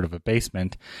really just sort of a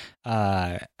basement.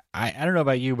 I don't know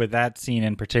about you, but that scene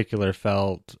in particular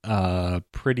felt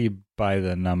pretty by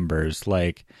the numbers.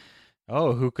 Like,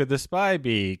 oh, who could the spy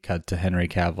be? Cut to Henry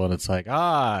Cavill, and it's like,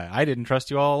 I didn't trust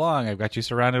you all along. I've got you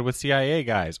surrounded with CIA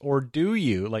guys. Or do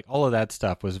you? Like, all of that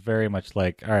stuff was very much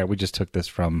like, all right, we just took this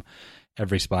from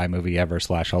every spy movie ever /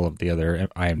 all of the other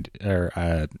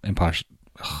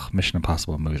Mission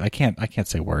Impossible movies. I can't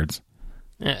say words.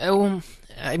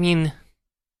 I mean,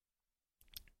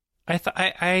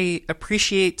 I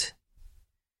appreciate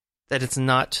that it's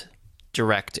not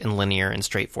direct and linear and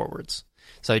straightforwards.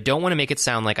 So I don't want to make it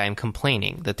sound like I'm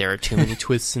complaining that there are too many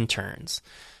twists and turns.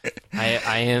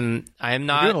 I am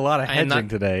not. You're doing a lot of hedging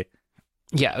today.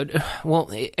 Yeah, well,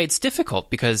 it's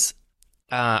difficult because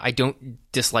I don't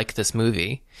dislike this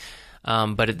movie,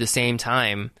 but at the same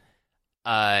time,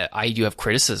 I do have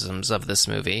criticisms of this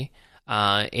movie,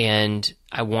 and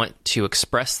I want to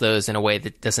express those in a way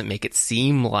that doesn't make it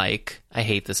seem like I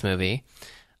hate this movie.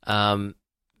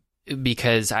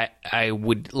 Because I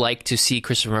would like to see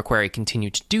Christopher McQuarrie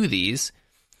continue to do these,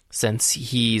 since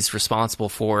he's responsible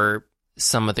for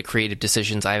some of the creative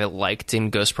decisions I liked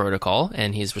in Ghost Protocol,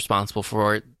 and he's responsible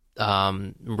for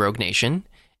Rogue Nation,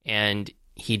 and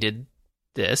he did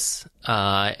this.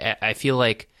 I feel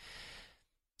like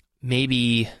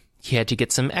maybe he had to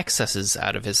get some excesses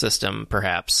out of his system,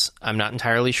 perhaps. I'm not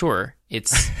entirely sure.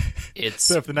 It's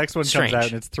so if the next one strange. Comes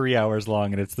out and it's 3 hours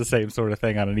long and it's the same sort of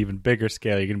thing on an even bigger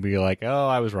scale, you're going to be like, oh,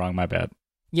 I was wrong, my bad.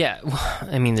 Yeah,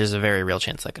 I mean, there's a very real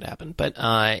chance that could happen. But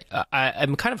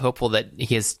I'm kind of hopeful that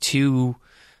he has 2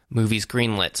 movies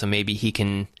greenlit, so maybe he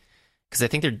can... Because I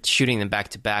think they're shooting them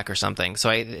back-to-back or something. So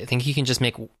I think he can just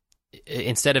make...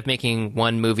 Instead of making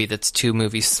one movie that's 2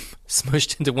 movies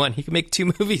smushed into one, he can make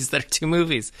 2 movies that are 2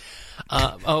 movies.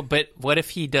 But what if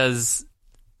he does...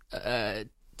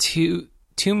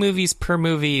 Two movies per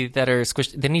movie that are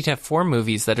squished. They need to have 4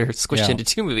 movies that are squished into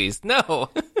 2 movies. No.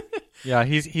 Yeah,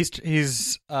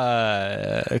 he's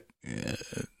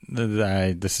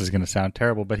this is going to sound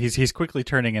terrible, but he's quickly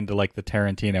turning into like the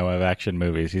Tarantino of action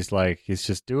movies. He's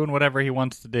just doing whatever he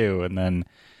wants to do, and then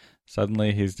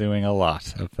suddenly he's doing a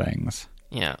lot of things.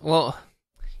 Yeah, well,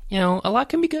 a lot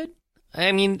can be good.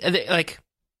 I mean, like,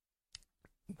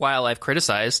 while I've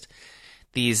criticized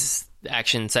these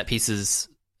action set pieces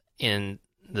in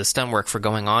the stunt work for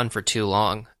going on for too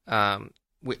long,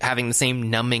 having the same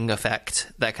numbing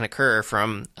effect that can occur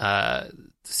from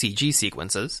CG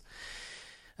sequences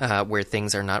where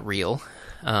things are not real,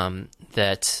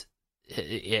 that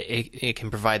it can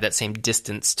provide that same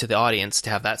distance to the audience to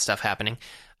have that stuff happening.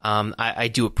 I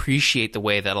do appreciate the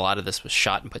way that a lot of this was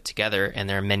shot and put together, and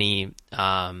there are many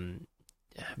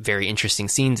very interesting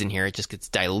scenes in here. It just gets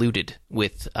diluted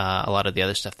with a lot of the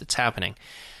other stuff that's happening.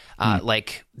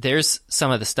 Like, there's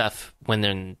some of the stuff when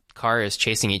the car is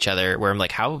chasing each other where I'm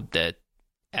like, how the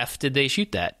F did they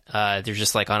shoot that? They're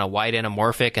just like on a wide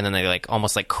anamorphic, and then they like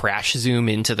almost like crash zoom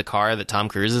into the car that Tom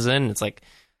Cruise is in. It's like,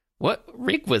 what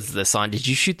rig was this on? Did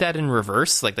you shoot that in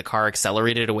reverse? Like the car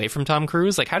accelerated away from Tom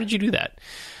Cruise? Like, how did you do that?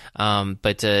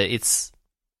 But it's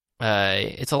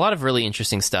a lot of really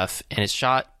interesting stuff, and it's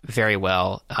shot very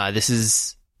well.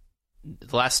 The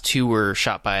last two were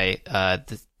shot by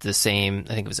the same,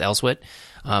 I think it was Elswit,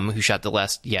 who shot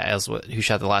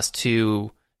the last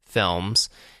two films,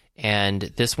 and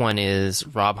this one is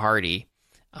Rob Hardy,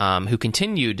 who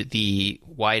continued the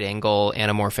wide angle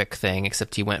anamorphic thing,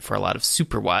 except he went for a lot of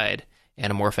super wide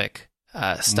anamorphic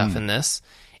stuff in this,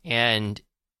 and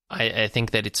I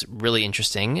think that it's really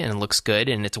interesting and it looks good,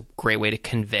 and it's a great way to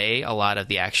convey a lot of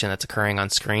the action that's occurring on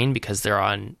screen because they're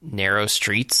on narrow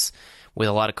streets with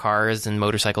a lot of cars and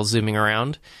motorcycles zooming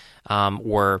around,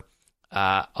 or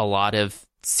a lot of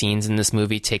scenes in this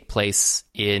movie take place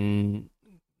in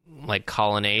like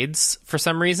colonnades for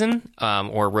some reason,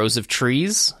 or rows of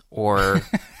trees, or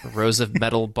rows of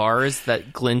metal bars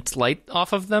that glint light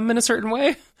off of them in a certain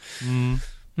way.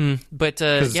 But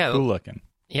it's cool looking.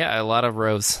 Yeah, a lot of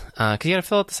rows, because you got to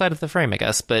fill out the side of the frame, I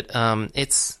guess. But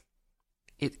it's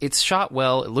shot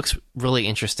well. It looks really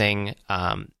interesting.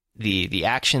 The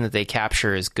action that they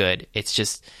capture is good. It's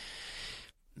just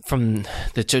from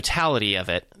the totality of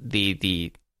it,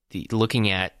 the looking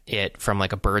at it from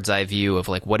like a bird's eye view of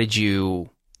like what did you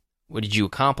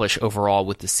accomplish overall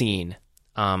with the scene.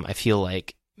 I feel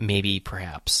like maybe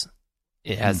perhaps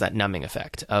it has that numbing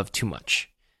effect of too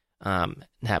much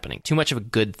happening, too much of a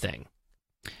good thing.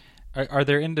 Are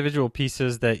there individual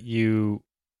pieces that you?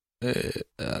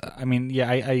 I mean, yeah,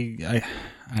 I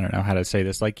don't know how to say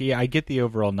this. Like, yeah, I get the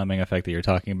overall numbing effect that you're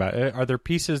talking about. Are there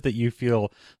pieces that you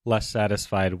feel less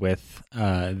satisfied with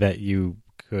that you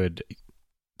could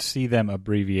see them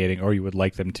abbreviating, or you would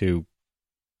like them to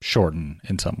shorten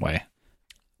in some way?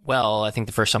 Well, I think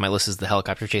the first time I list is the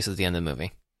helicopter chase at the end of the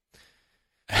movie.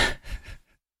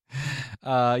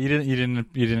 You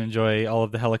didn't enjoy all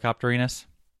of the helicopteriness?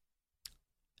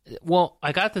 Well,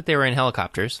 I got that they were in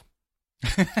helicopters.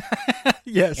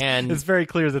 Yes, and it's very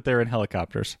clear that they're in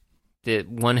helicopters. The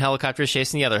one helicopter is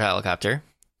chasing the other helicopter,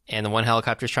 and the one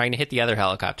helicopter is trying to hit the other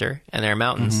helicopter, and there are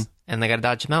mountains, and they got to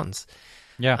dodge the mountains.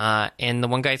 Yeah. And the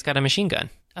one guy's got a machine gun.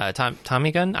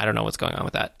 Tommy gun? I don't know what's going on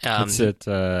with that. I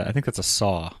think that's a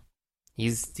saw.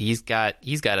 He's got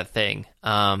a thing.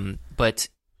 But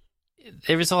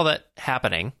there was all that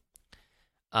happening.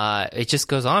 It just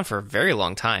goes on for a very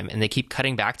long time, and they keep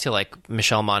cutting back to like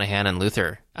Michelle Monaghan and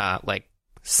Luther, like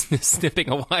snipping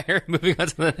a wire, moving on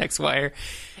to the next wire,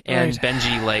 and right.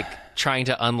 Benji like trying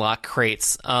to unlock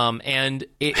crates. And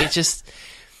it just.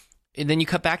 And then you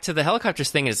cut back to the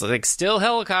helicopters thing, and it's like still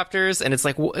helicopters, and it's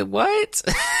like what?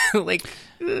 Like,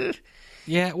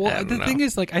 yeah. Well, the thing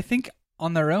is, like, I think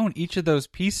on their own, each of those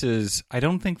pieces, I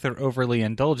don't think they're overly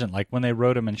indulgent. Like when they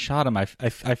wrote them and shot them, I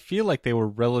feel like they were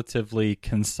relatively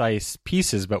concise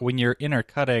pieces. But when you're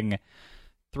intercutting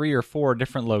 3 or 4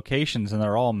 different locations and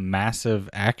they're all massive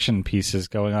action pieces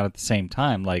going on at the same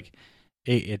time, like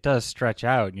it does stretch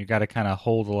out, and you got to kind of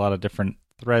hold a lot of different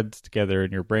threads together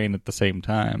in your brain at the same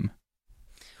time.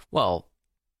 Well,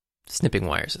 snipping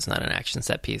wires is not an action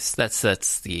set piece. That's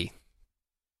the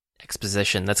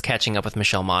exposition. That's catching up with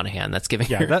Michelle Monaghan. That's giving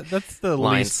her that's the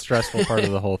lines. Least stressful part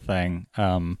of the whole thing.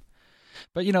 But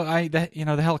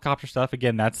the helicopter stuff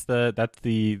again. That's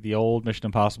the old Mission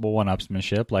Impossible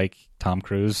one-upsmanship. Like Tom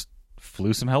Cruise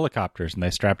flew some helicopters, and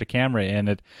they strapped a camera in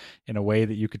it in a way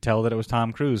that you could tell that it was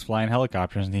Tom Cruise flying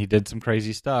helicopters, and he did some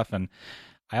crazy stuff. And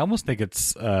I almost think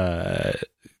it's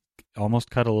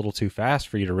almost cut a little too fast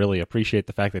for you to really appreciate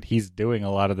the fact that he's doing a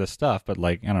lot of this stuff. But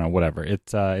like, I don't know, whatever.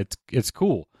 It's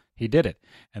cool. He did it,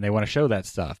 and they want to show that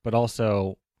stuff. But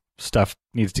also, stuff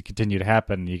needs to continue to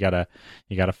happen. You gotta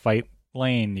fight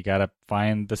Lane. You got to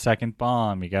find the second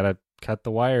bomb. You got to cut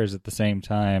the wires at the same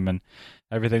time, and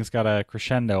everything's got a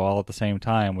crescendo all at the same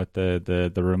time with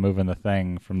the removing the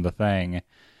thing from the thing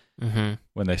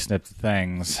when they snip the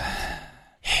things.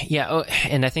 Yeah,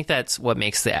 and I think that's what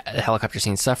makes the helicopter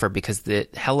scene suffer, because the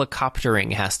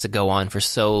helicoptering has to go on for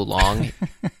so long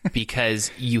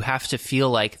because you have to feel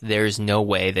like there's no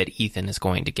way that Ethan is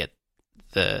going to get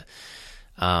the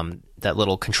that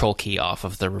little control key off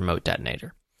of the remote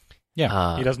detonator.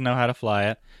 Yeah, he doesn't know how to fly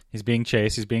it. He's being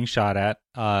chased. He's being shot at.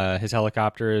 His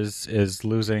helicopter is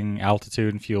losing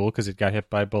altitude and fuel because it got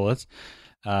hit by bullets.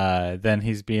 Then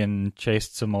he's being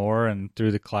chased some more and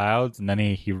through the clouds, and then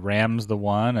he rams the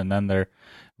one, and then they're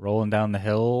rolling down the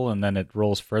hill, and then it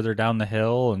rolls further down the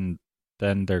hill, and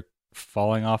then they're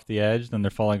falling off the edge, then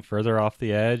they're falling further off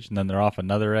the edge, and then they're off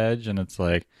another edge, and it's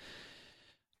like,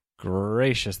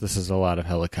 gracious, this is a lot of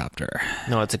helicopter.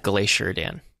 No, it's a glacier,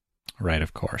 Dan. Right,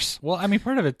 of course. Well, I mean,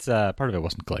 part of it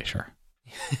wasn't glacier.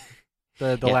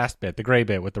 The last bit, the gray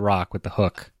bit with the rock, with the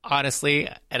hook. Honestly,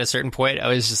 at a certain point, I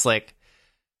was just like,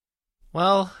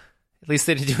 well, at least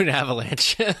they didn't do an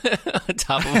avalanche on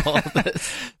top of all of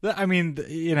this. I mean,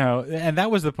 and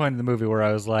that was the point of the movie where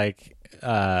I was like,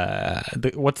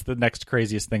 what's the next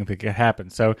craziest thing that could happen?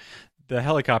 So the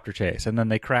helicopter chase, and then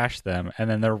they crash them, and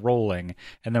then they're rolling,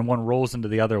 and then one rolls into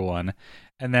the other one,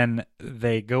 and then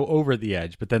they go over the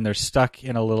edge, but then they're stuck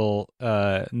in a little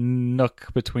nook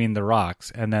between the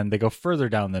rocks, and then they go further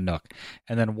down the nook,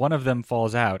 and then one of them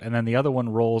falls out, and then the other one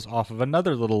rolls off of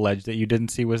another little ledge that you didn't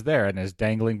see was there and is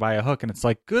dangling by a hook, and it's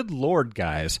like, good Lord,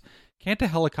 guys, can't a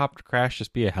helicopter crash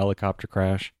just be a helicopter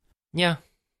crash? Yeah.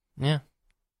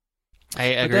 I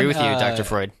agree with you, Dr.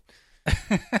 Freud.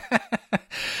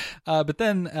 But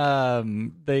then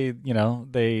they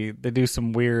do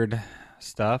some weird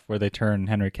stuff where they turn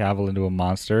Henry Cavill into a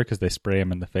monster because they spray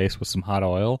him in the face with some hot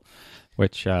oil,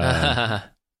 which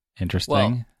interesting.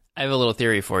 Well, I have a little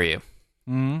theory for you.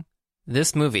 Mm-hmm.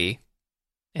 This movie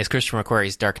is Christopher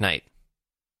McQuarrie's Dark Knight.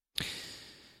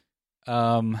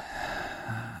 How,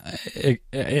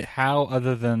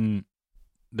 other than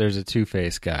there's a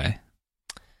Two-Face guy?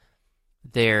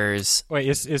 There's... Wait,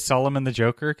 is Solomon the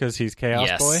Joker because he's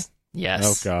Chaos Boy? Yes.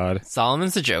 Oh, God.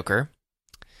 Solomon's the Joker.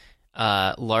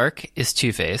 Lark is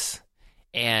Two-Face.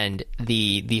 And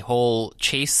the whole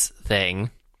chase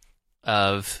thing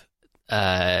of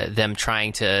them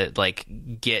trying to, like,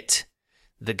 get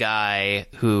the guy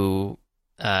who...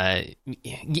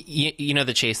 you know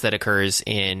the chase that occurs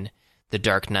in The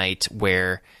Dark Knight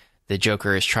where the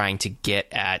Joker is trying to get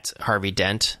at Harvey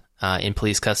Dent in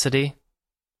police custody?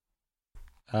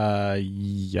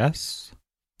 Yes.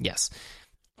 Yes.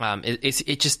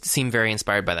 It just seemed very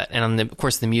inspired by that, and of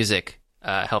course the music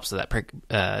helps with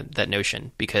that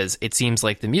notion, because it seems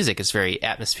like the music is very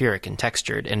atmospheric and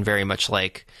textured, and very much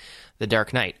like The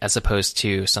Dark Knight, as opposed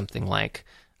to something like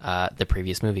the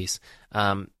previous movies.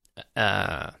 While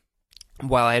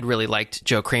I had really liked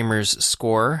Joe Kramer's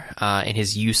score and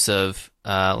his use of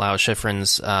Lalo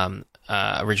Schifrin's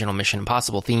original Mission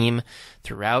Impossible theme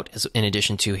throughout, in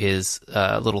addition to his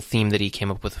little theme that he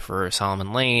came up with for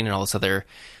Solomon Lane and all this other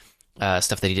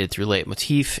stuff that he did through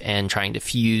Leitmotif, and trying to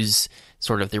fuse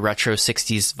sort of the retro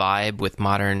 60s vibe with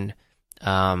modern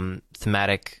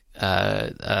thematic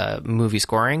movie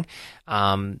scoring.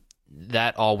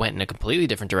 That all went in a completely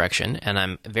different direction, and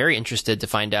I'm very interested to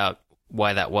find out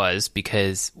why that was,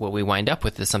 because what we wind up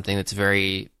with is something that's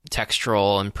very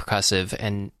textural and percussive,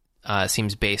 and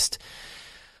seems based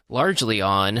largely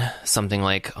on something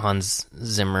like Hans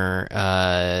Zimmer,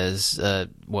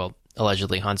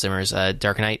 allegedly Hans Zimmer's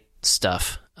Dark Knight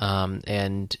stuff,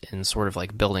 and sort of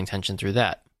like building tension through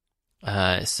that.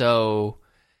 So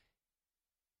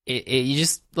you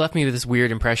just left me with this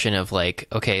weird impression of like,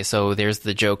 okay, so there's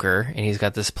the Joker, and he's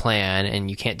got this plan, and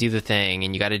you can't do the thing,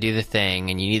 and you got to do the thing,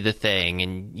 and you need the thing,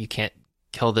 and you can't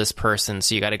kill this person,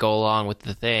 so you got to go along with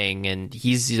the thing, and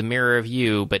he's the mirror of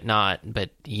you, but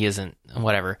he isn't,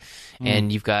 whatever.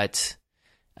 And you've got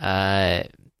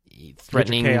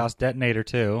threatening Chaos Detonator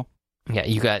too. Yeah,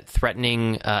 you got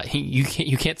threatening.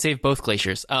 You can't save both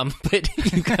glaciers. But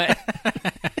you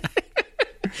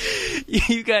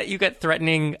got you got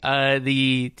threatening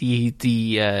the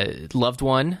loved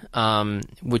one,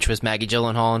 which was Maggie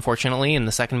Gyllenhaal, unfortunately, in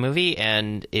the second movie,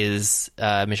 and is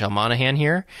Michelle Monaghan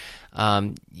here.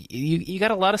 You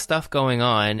got a lot of stuff going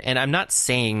on, and I'm not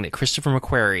saying that Christopher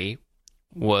McQuarrie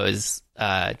was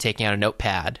taking out a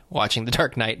notepad, watching The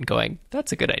Dark Knight, and going,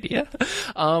 "That's a good idea."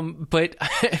 But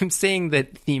I'm saying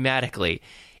that thematically,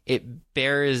 it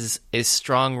bears a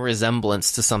strong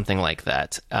resemblance to something like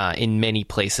that in many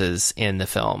places in the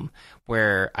film,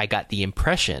 where I got the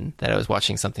impression that I was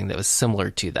watching something that was similar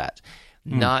to that.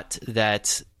 Not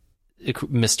that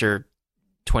Mr.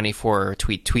 24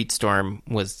 Tweet Storm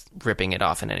was ripping it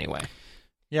off in any way.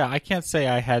 Yeah, I can't say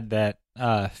I had that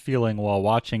feeling while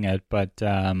watching it, but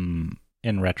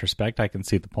in retrospect, I can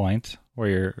see the point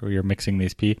where you're mixing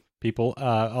these people.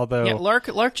 Although, yeah,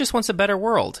 Lark just wants a better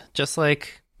world, just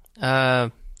like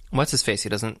what's his face? He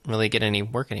doesn't really get any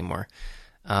work anymore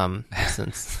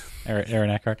since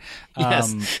Aaron Eckhart.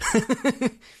 Yes.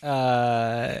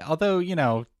 Although, you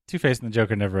know, Two-Face and the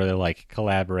Joker never really like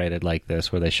collaborated like this,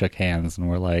 where they shook hands and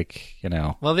were like, you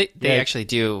know. Well, they actually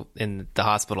do in the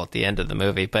hospital at the end of the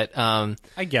movie, but I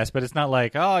guess, but it's not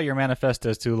like, oh, your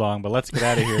manifesto's too long, but let's get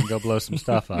out of here and go blow some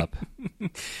stuff up.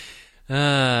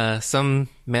 Some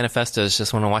manifestos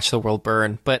just want to watch the world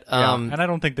burn, but and I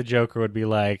don't think the Joker would be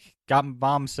like, got my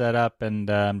bomb set up, and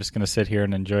I'm just going to sit here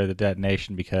and enjoy the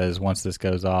detonation because once this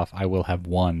goes off, I will have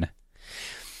won.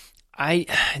 I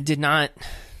did not.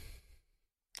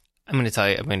 I'm going to tell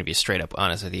you, I'm going to be straight up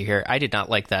honest with you here. I did not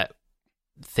like that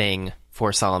thing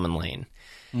for Solomon Lane.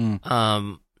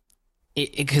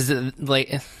 Because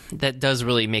like that does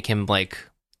really make him like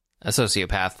a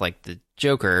sociopath like the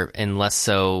Joker, and less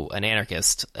so an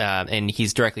anarchist. And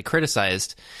he's directly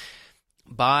criticized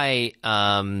by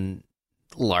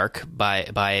Lark,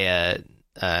 by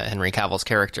Henry Cavill's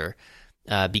character,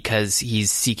 because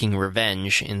he's seeking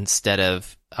revenge instead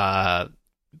of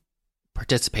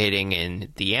participating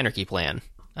in the anarchy plan.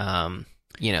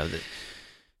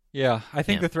 Yeah, I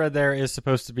think the thread there is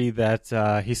supposed to be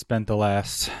that he spent the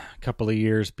last couple of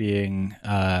years being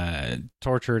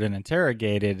tortured and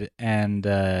interrogated, and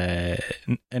in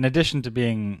addition to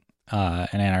being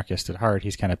an anarchist at heart,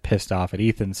 he's kind of pissed off at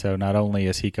Ethan, so not only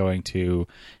is he going to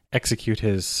execute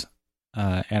his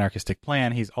anarchistic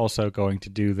plan, he's also going to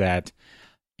do that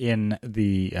in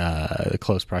the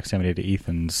close proximity to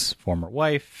Ethan's former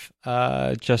wife,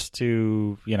 just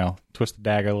to, you know, twist the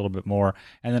dagger a little bit more.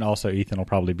 And then also Ethan will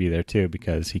probably be there too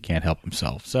because he can't help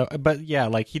himself. So, but yeah,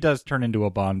 like he does turn into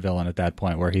a Bond villain at that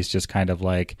point where he's just kind of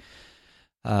like,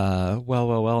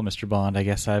 well, Mr. Bond, I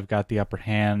guess I've got the upper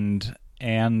hand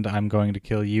and I'm going to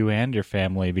kill you and your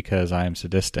family because I'm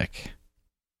sadistic.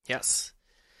 Yes.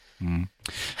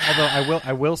 Although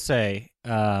I will say,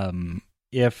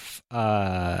 if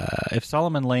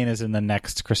Solomon Lane is in the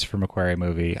next Christopher McQuarrie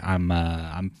movie,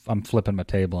 I'm flipping my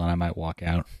table and I might walk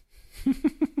out.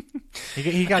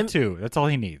 he got two. That's all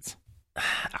he needs.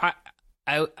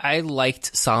 I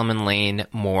liked Solomon Lane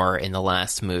more in the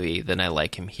last movie than I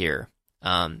like him here.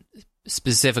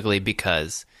 Specifically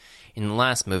because in the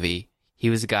last movie he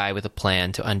was a guy with a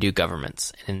plan to undo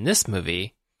governments, and in this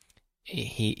movie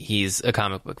he's a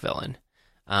comic book villain,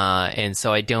 and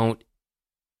so I don't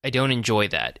enjoy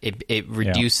that. It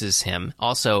reduces him.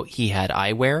 Also, he had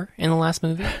eyewear in the last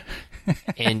movie,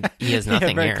 and he has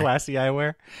nothing very here. Classy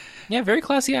eyewear. Yeah, very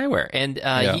classy eyewear. And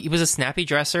he was a snappy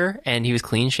dresser, and he was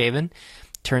clean shaven.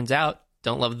 Turns out,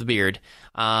 don't love the beard.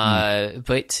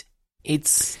 But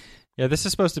it's... Yeah, this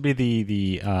is supposed to be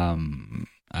the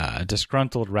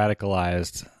disgruntled,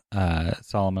 radicalized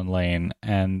Solomon Lane,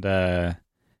 and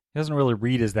he doesn't really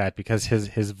read as that because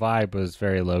his vibe was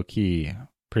very low-key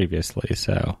previously,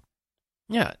 so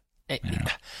yeah.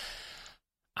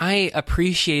 I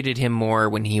appreciated him more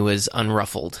when he was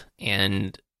unruffled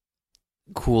and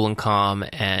cool and calm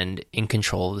and in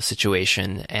control of the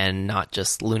situation and not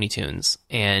just Looney Tunes.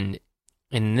 And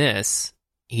in this,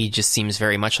 he just seems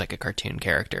very much like a cartoon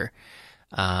character,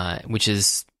 which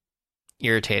is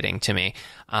irritating to me,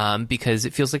 because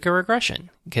it feels like a regression,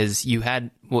 because you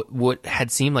had what had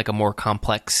seemed like a more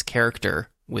complex character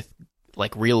with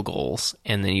like real goals,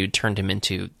 and then you turned him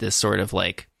into this sort of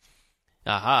like,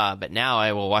 aha, but now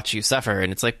I will watch you suffer.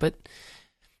 And it's like, but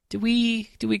do we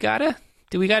gotta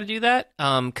do that?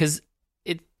 Because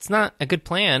it's not a good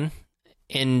plan,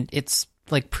 and it's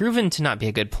like proven to not be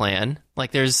a good plan.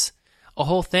 Like there's a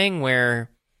whole thing where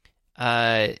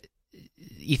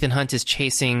Ethan Hunt is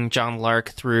chasing John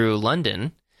Lark through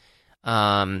London,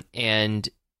 and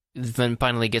then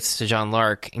finally gets to John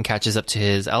Lark and catches up to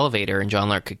his elevator, and John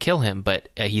Lark could kill him, but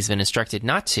he's been instructed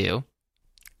not to,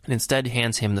 and instead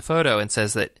hands him the photo and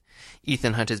says that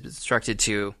Ethan Hunt has been instructed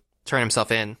to turn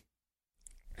himself in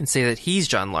and say that he's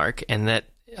John Lark and that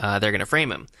they're going to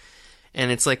frame him.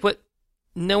 And it's like, what?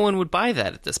 No one would buy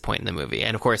that at this point in the movie.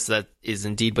 And of course, that is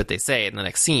indeed what they say in the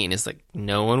next scene, is like,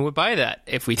 no one would buy that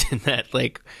if we did that.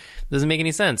 Like, it doesn't make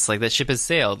any sense. Like, that ship has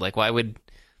sailed. Like, why would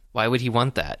he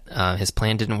want that? His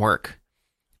plan didn't work.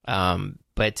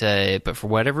 But for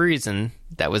whatever reason,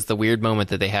 that was the weird moment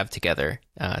that they have together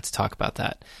to talk about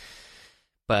that.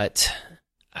 But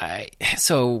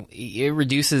so it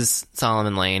reduces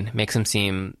Solomon Lane, makes him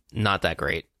seem not that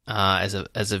great as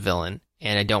a villain,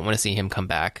 and I don't want to see him come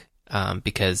back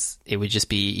because it would just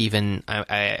be even.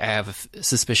 I have a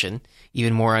suspicion,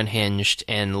 even more unhinged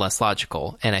and less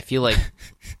logical, and I feel like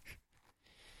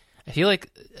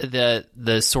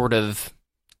the sort of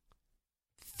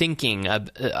thinking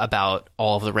about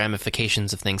all of the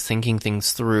ramifications of things, thinking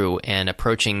things through, and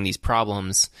approaching these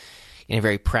problems in a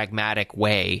very pragmatic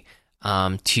way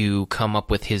to come up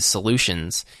with his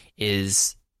solutions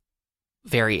is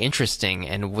very interesting.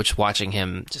 And which watching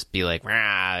him just be like,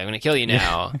 I'm going to kill you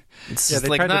now. It's just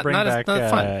like not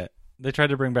fun. They tried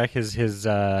to bring back his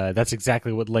that's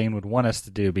exactly what Lane would want us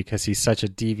to do, because he's such a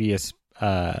devious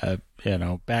bad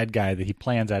guy that he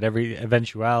plans out every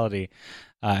eventuality.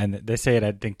 And they say it,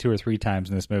 I think, 2 or 3 times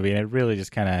in this movie, and it really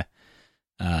just kind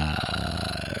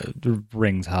of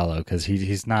rings hollow, because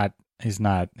he's not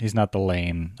the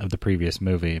Lane of the previous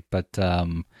movie. But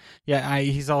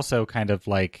he's also kind of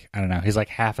like, I don't know, he's like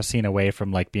half a scene away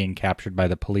from like being captured by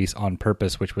the police on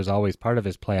purpose, which was always part of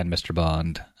his plan, Mr.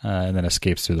 Bond, and then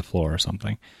escapes through the floor or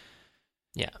something.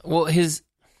 Yeah, well,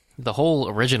 the whole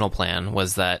original plan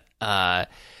was that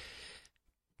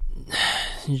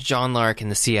John Lark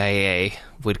and the CIA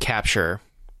would capture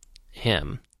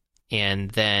him, and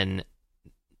then,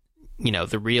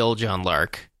 the real John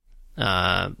Lark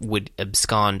would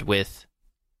abscond with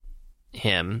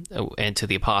him and to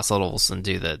the Apostles and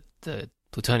do the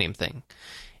plutonium thing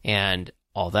and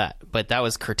all that. But that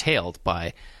was curtailed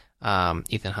by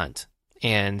Ethan Hunt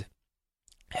and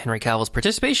Henry Cavill's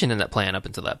participation in that plan up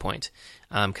until that point,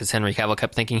 because Henry Cavill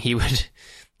kept thinking he would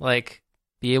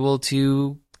be able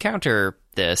to counter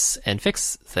this and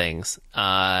fix things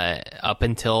up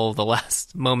until the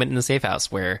last moment in the safe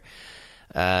house where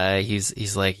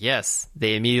he's like, yes,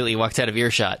 they immediately walked out of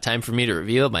earshot. Time for me to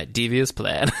reveal my devious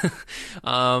plan.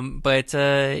 But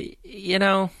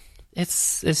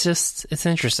it's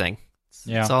interesting.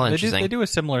 Yeah, it's all interesting. They do a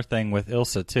similar thing with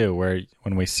Ilsa too, where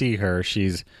when we see her,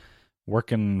 she's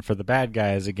working for the bad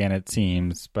guys again, it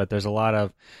seems. But there's a lot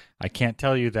of, I can't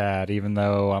tell you that, even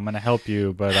though I'm going to help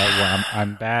you, but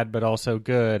I'm bad, but also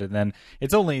good. And then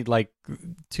it's only like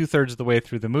 2/3 of the way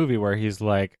through the movie where he's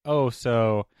like, oh,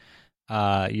 so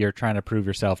you're trying to prove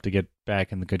yourself to get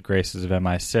back in the good graces of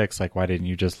MI6. Like, why didn't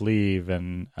you just leave?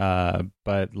 And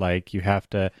but like you have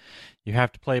to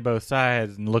play both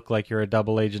sides and look like you're a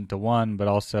double agent to one, but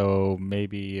also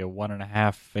maybe a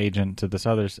 1.5 agent to this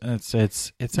other.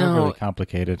 It's really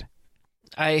complicated.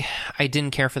 I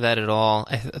didn't care for that at all.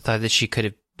 I thought that she could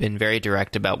have been very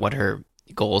direct about what her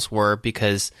goals were,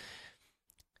 because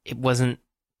it wasn't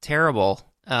terrible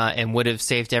and would have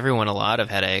saved everyone a lot of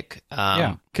headache.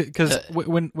 Because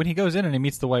when he goes in and he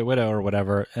meets the White Widow or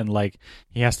whatever, and like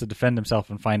he has to defend himself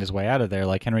and find his way out of there,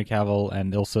 like Henry Cavill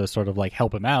and Ilsa sort of like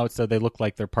help him out, so they look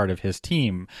like they're part of his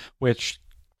team, which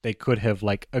they could have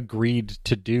like agreed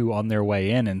to do on their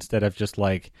way in, instead of just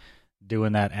like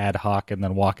doing that ad hoc and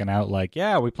then walking out like,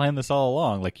 yeah, we planned this all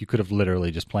along. Like, you could have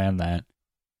literally just planned that.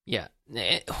 Yeah.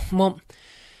 Well,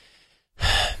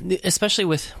 especially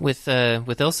with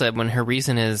Ilsa, when her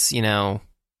reason is,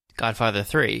 Godfather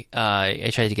 3,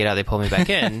 I tried to get out, they pulled me back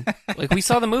in. Like, we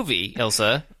saw the movie,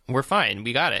 Ilsa. We're fine.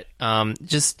 We got it.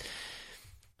 Just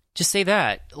say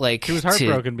that. Like, she was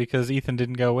heartbroken because Ethan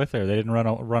didn't go with her. They didn't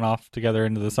run off together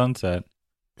into the sunset.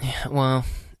 Yeah, well,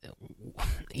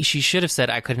 she should have said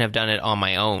I couldn't have done it on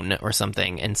my own or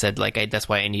something, and said like that's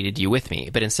why I needed you with me.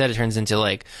 But instead it turns into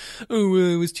like, oh, well,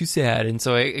 it was too sad, and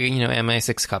so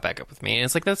MI6 caught back up with me. And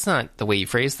it's like, that's not the way you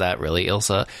phrase that, really,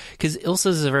 Ilsa, because Ilsa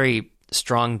is a very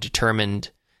strong,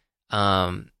 determined,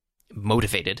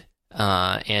 motivated,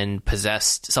 and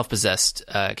self-possessed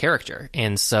character.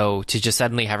 And so to just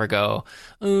suddenly have her go,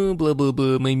 oh, blah, blah,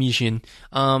 blah, my mission,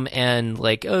 and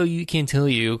like, oh, you can't tell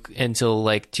you until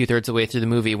like 2/3 of the way through the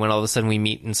movie, when all of a sudden we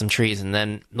meet in some trees, and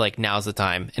then like, now's the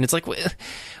time. And it's like,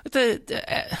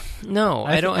 no,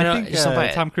 I don't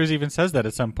think Tom Cruise even says that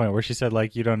at some point, where she said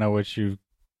like, you don't know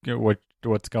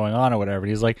what's going on or whatever. And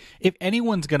he's like, if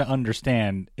anyone's going to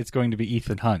understand, it's going to be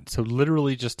Ethan Hunt. So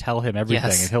literally just tell him everything,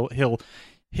 yes. And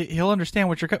he'll understand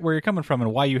where you're coming from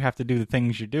and why you have to do the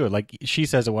things you do. Like she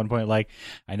says at one point, like,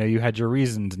 I know you had your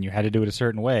reasons and you had to do it a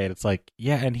certain way. And it's like,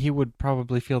 yeah, and he would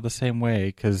probably feel the same way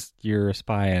because you're a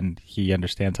spy and he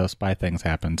understands how spy things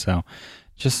happen. So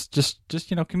just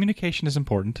communication is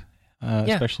important,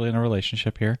 especially in a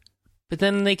relationship here. But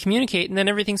then they communicate and then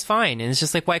everything's fine. And it's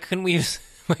just like, why couldn't we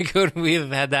Why couldn't we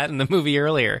have had that in the movie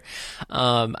earlier?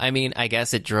 I mean, I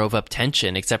guess it drove up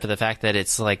tension, except for the fact that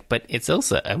it's like, but it's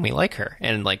Ilsa, and we like her.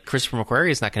 And like Christopher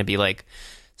McQuarrie is not going to be like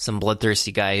some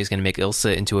bloodthirsty guy who's going to make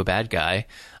Ilsa into a bad guy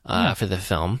for the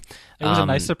film. It was a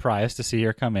nice surprise to see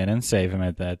her come in and save him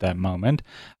at that moment.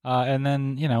 And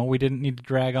then, we didn't need to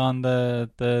drag on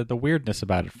the weirdness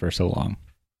about it for so long.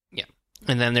 Yeah.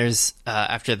 And then there's,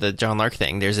 after the John Lark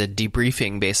thing, there's a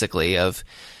debriefing, basically, of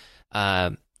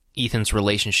Ethan's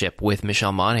relationship with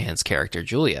Michelle Monaghan's character,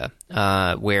 Julia,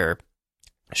 where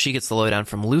she gets the lowdown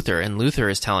from Luther, and Luther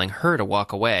is telling her to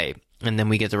walk away. And then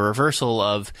we get the reversal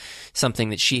of something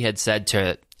that she had said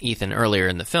to Ethan earlier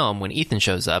in the film when Ethan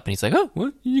shows up, and he's like, "Oh,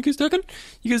 what? You guys talking?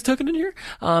 You guys talking in here?"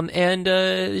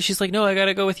 And she's like, "No, I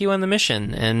gotta go with you on the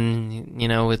mission." And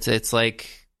it's like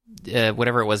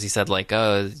whatever it was he said, like,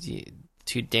 "Oh,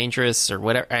 too dangerous" or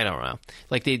whatever. I don't know.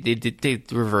 Like they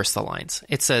reverse the lines.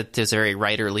 It's a very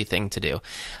writerly thing to do,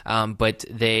 but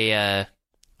they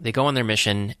go on their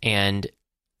mission, and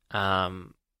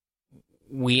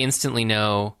we instantly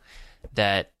know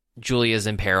that Julia's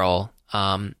in peril,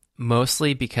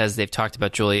 mostly because they've talked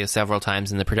about Julia several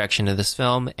times in the production of this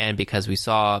film, and because we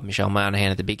saw Michelle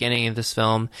Monaghan at the beginning of this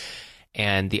film,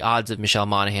 and the odds of Michelle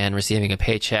Monaghan receiving a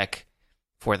paycheck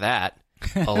for that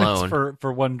alone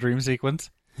for one dream sequence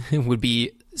would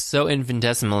be so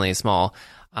infinitesimally small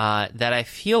that I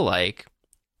feel like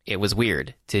it was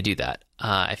weird to do that.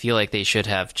 I feel like they should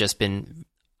have just been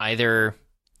either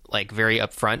like very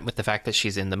upfront with the fact that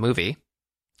she's in the movie,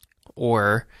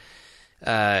 or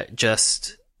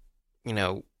just,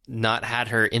 not had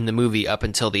her in the movie up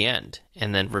until the end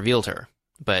and then revealed her.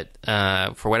 But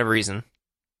for whatever reason,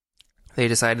 they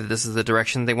decided this is the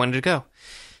direction they wanted to go.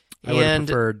 I would have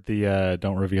preferred the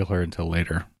don't reveal her until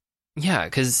later. Yeah,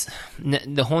 because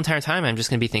the whole entire time I'm just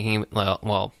going to be thinking,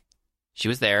 well, she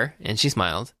was there and she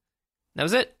smiled. That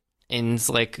was it. And it's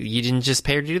like, you didn't just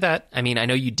pay her to do that. I mean, I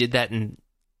know you did that in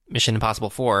Mission Impossible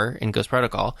 4 in Ghost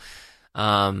Protocol.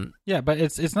 Yeah, but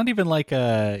it's not even like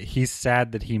he's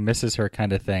sad that he misses her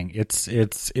kind of thing.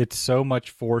 It's so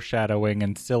much foreshadowing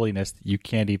and silliness that you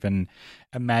can't even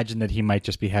imagine that he might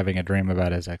just be having a dream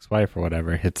about his ex-wife or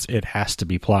whatever. It has to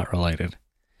be plot related.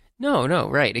 No,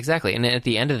 right, exactly. And at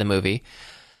the end of the movie,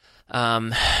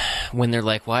 when they're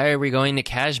like, "Why are we going to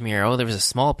Kashmir? Oh, there was a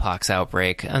smallpox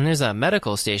outbreak, and there's a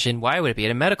medical station. Why would it be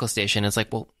at a medical station?" It's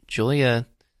like, well, Julia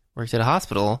worked at a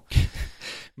hospital.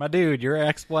 My dude, your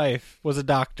ex-wife was a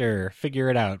doctor. Figure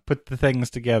it out. Put the things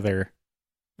together.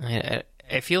 I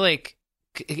feel like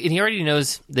he already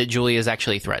knows that Julia is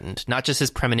actually threatened, not just his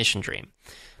premonition dream,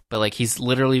 but like he's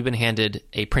literally been handed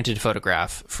a printed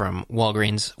photograph from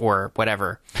Walgreens or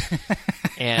whatever,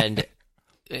 and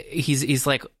he's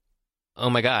like, "Oh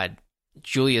my God,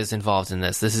 Julia's involved in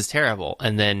this. This is terrible."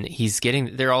 And then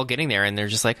they're all getting there, and they're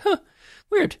just like, "Huh,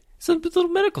 weird. It's a little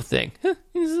medical thing. Huh,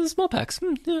 it's a smallpox.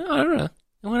 I don't know."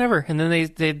 Whatever. And then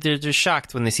they're just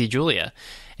shocked when they see Julia.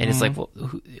 And it's like, well,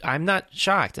 I'm not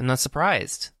shocked. I'm not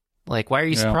surprised. Like, why are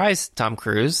you surprised, Tom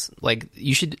Cruise? Like,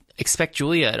 you should expect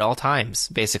Julia at all times,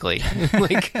 basically.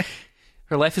 Like,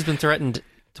 her life has been threatened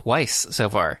twice so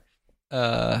far.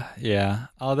 Yeah.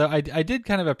 Although I did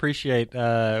kind of appreciate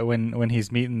when he's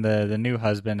meeting the new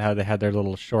husband, how they had their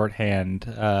little shorthand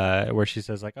where she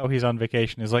says like, "Oh, he's on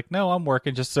vacation." He's like, "No, I'm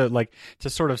working," just to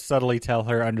sort of subtly tell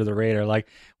her under the radar, like,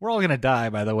 "We're all gonna die,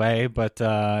 by the way, but so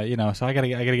I gotta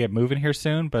get moving here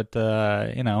soon, but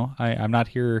I'm not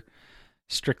here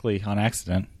strictly on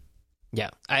accident."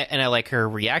 Yeah, I like her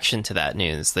reaction to that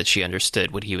news, that she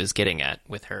understood what he was getting at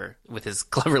with his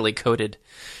cleverly coded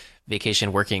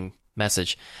vacation working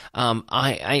message.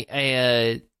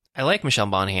 I like Michelle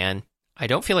Monaghan. I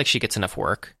don't feel like she gets enough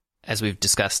work, as we've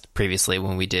discussed previously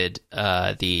when we did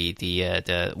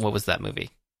the what was that movie?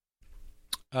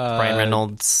 Ryan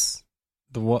Reynolds.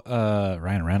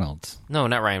 Ryan Reynolds. No,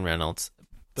 not Ryan Reynolds.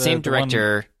 Same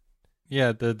director.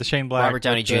 The Shane Black, Robert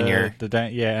Downey Jr.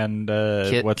 And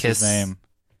what's his name?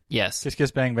 Yes, Kiss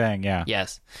Kiss Bang Bang. Yeah,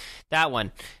 yes, that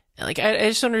one. Like, I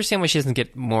just don't understand why she doesn't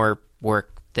get more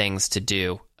work things to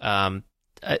do.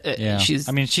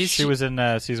 She was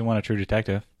in season 1 of True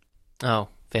Detective. Oh,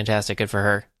 fantastic! Good for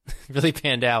her. Really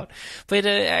panned out. But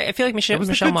I feel like Michelle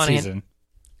Monaghan. Season.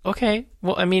 Okay,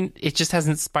 well, I mean, it just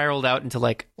hasn't spiraled out into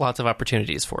like lots of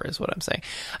opportunities for her, is what I'm saying.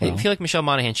 I feel like Michelle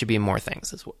Monaghan should be in more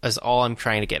things. Is all I'm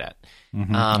trying to get at.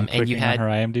 Mm-hmm. And you had on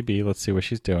her IMDb. Let's see what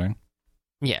she's doing.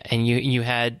 Yeah, and you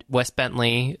had Wes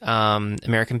Bentley,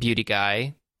 American Beauty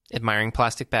guy, admiring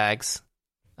plastic bags.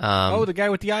 The guy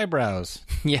with the eyebrows.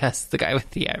 Yes, the guy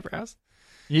with the eyebrows.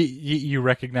 You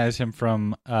recognize him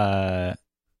from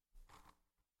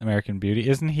American Beauty?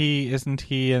 Isn't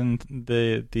he in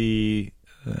the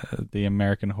the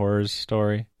American Horror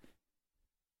Story.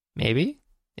 Maybe?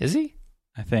 Is he?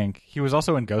 I think he was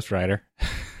also in Ghost Rider.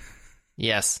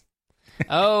 Yes.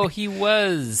 Oh, he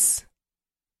was.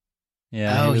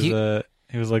 Yeah. Oh, he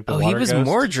was like the water he was ghost.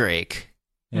 Mordrake.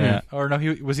 Yeah. Or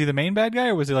no, was he the main bad guy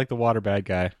or was he like the water bad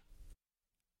guy?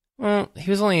 Well, he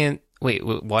was only in. Wait,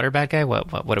 water bad guy?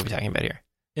 What are we talking about here?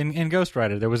 In Ghost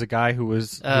Rider, there was a guy who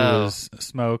was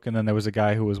smoke, and then there was a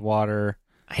guy who was water.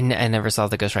 I never saw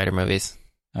the Ghost Rider movies.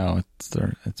 Oh,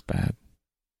 it's bad.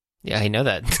 Yeah, I know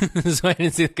that. That's why I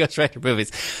didn't see the Ghost Rider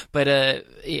movies. But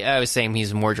I was saying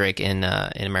he's Mordrake in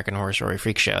American Horror Story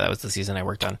Freak Show. That was the season I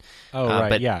worked on. Oh, right.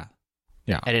 But yeah.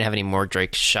 I didn't have any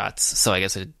Mordrake shots, so I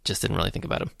guess I just didn't really think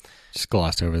about him. Just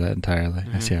glossed over that entirely.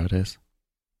 I see how it is.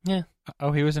 Yeah.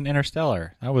 Oh, he was in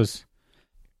Interstellar. That was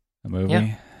a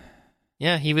movie.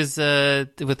 Yeah, he was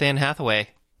with Anne Hathaway.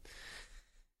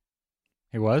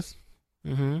 He was?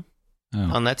 Mm-hmm. Oh.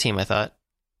 On that team, I thought.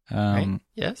 Right?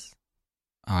 Yes?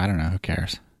 Oh, I don't know. Who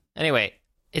cares? Anyway,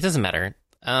 it doesn't matter.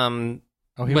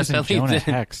 He was in Jonah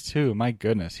Hex too. My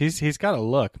goodness, he's got a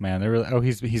look, man.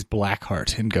 He's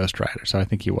Blackheart in Ghost Rider, so I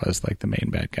think he was like the main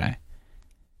bad guy.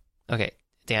 Okay,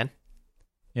 Dan.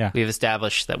 Yeah, we've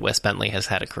established that Wes Bentley has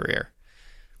had a career.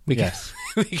 We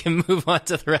can move on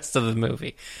to the rest of the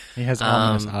movie. He has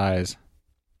ominous eyes.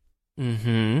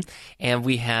 Mm-hmm. And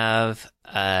we have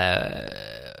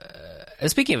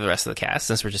speaking of the rest of the cast,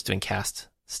 since we're just doing cast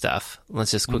stuff,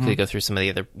 let's just quickly go through some of the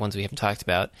other ones we haven't talked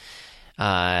about.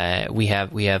 We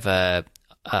have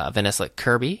Vanessa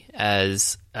Kirby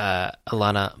as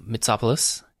Alana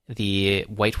Mitsopoulos, the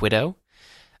White Widow,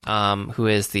 who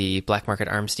is the black market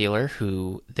arms dealer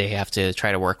who they have to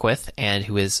try to work with, and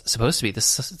who is supposed to be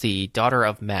the daughter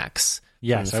of Max.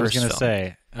 Yes, I was going to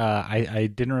say I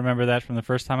didn't remember that from the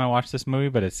first time I watched this movie,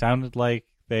 but it sounded like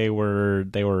they were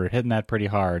hitting that pretty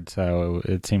hard, so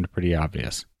it seemed pretty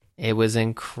obvious. It was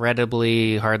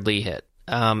incredibly hardly hit,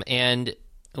 and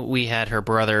we had her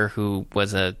brother, who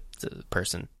was a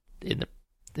person in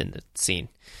the scene.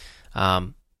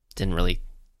 Didn't really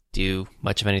do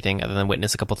much of anything other than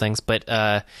witness a couple things. But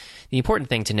the important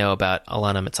thing to know about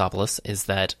Alana Mitsopoulos is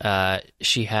that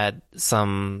she had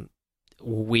some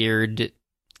weird,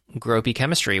 gropey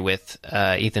chemistry with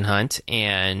Ethan Hunt,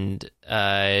 and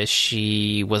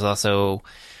she was also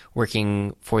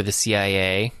working for the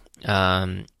CIA,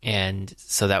 and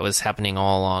so that was happening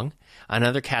all along.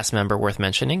 Another cast member worth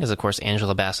mentioning is, of course,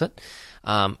 Angela Bassett,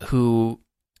 who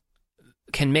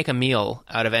can make a meal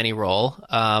out of any role,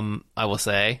 I will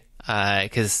say,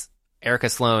 because Erica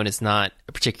Sloane is not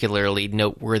a particularly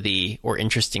noteworthy or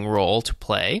interesting role to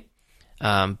play,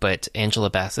 but Angela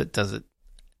Bassett does it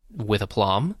with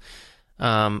aplomb.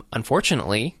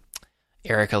 Unfortunately,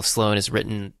 Erica Sloane is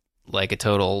written like a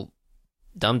total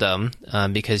dum-dum,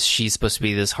 because she's supposed to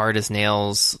be this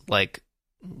hard-as-nails, like,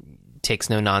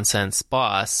 takes no nonsense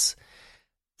boss,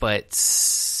 but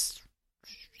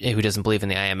who doesn't believe in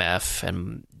the IMF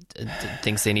and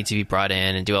thinks they need to be brought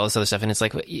in and do all this other stuff. And it's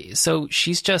like, so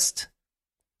she's just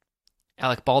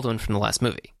Alec Baldwin from the last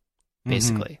movie,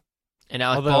 basically. And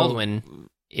Alec Baldwin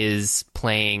is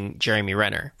playing Jeremy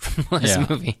Renner from the last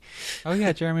movie. Oh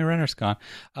yeah, Jeremy Renner's gone.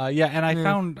 And I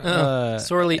found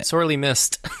sorely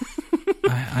missed.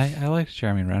 I liked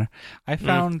Jeremy Renner. I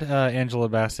found Angela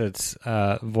Bassett's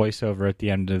voiceover at the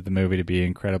end of the movie to be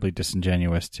incredibly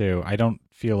disingenuous too. I don't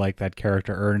feel like that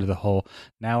character earned the whole,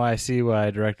 now I see why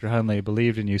Director Hunley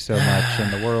believed in you so much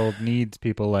and the world needs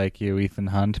people like you, Ethan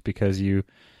Hunt, because you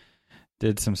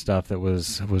did some stuff that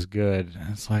was good.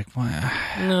 It's like, well,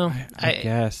 no, I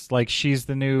guess. Like, she's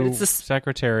the new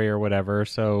secretary or whatever,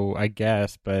 so I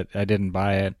guess, but I didn't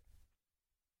buy it.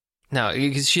 No,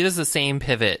 because she does the same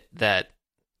pivot that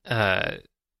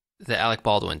Alec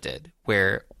Baldwin did,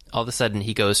 where all of a sudden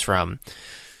he goes from,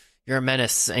 you're a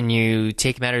menace and you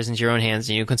take matters into your own hands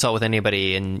and you consult with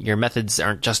anybody and your methods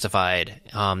aren't justified,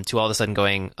 to all of a sudden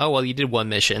going, oh, well, you did one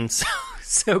mission,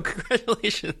 so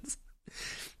congratulations.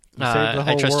 You saved the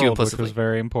whole I trust world, you implicitly. Which was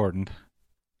very important.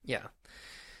 Yeah.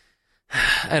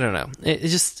 I don't know.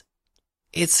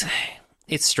 It's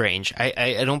strange.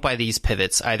 I don't buy these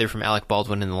pivots either from Alec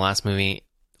Baldwin in the last movie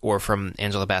or from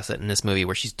Angela Bassett in this movie,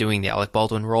 where she's doing the Alec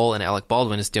Baldwin role and Alec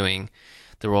Baldwin is doing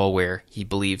the role where he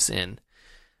believes in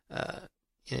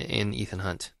Ethan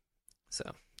Hunt.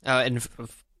 So,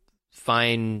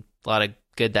 fine, a lot of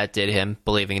good that did him,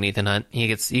 believing in Ethan Hunt. He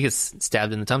gets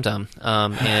stabbed in the tum-tum,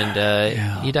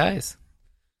 and he dies.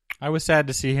 I was sad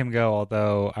to see him go,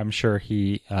 although I'm sure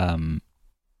he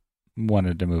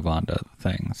wanted to move on to other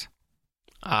things.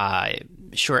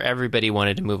 Sure, everybody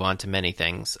wanted to move on to many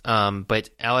things, but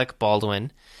Alec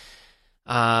Baldwin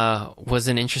was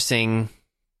an interesting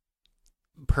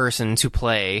person to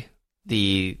play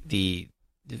the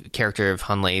character of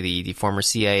Hunley, the former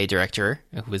CIA director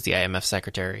who was the IMF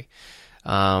secretary.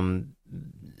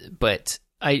 But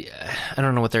I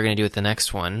don't know what they're going to do with the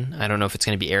next one. I don't know if it's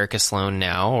going to be Erica Sloane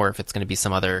now or if it's going to be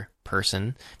some other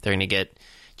person. They're going to get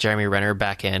Jeremy Renner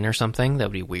back in or something. That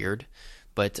would be weird,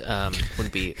 but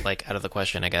wouldn't be like out of the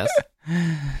question, I guess.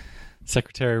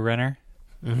 Secretary Renner.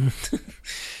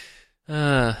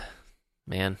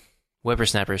 Man,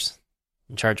 whippersnappers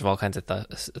in charge of all kinds of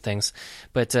things,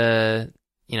 but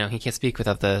he can't speak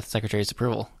without the secretary's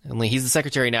approval. Only he's the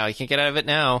secretary now; he can't get out of it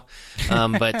now.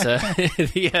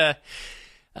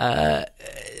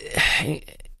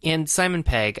 And Simon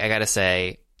Pegg, I gotta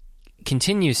say,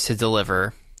 continues to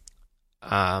deliver.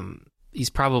 He's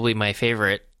probably my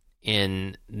favorite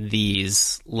in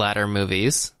these latter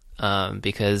movies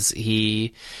because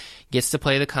he gets to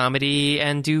play the comedy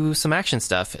and do some action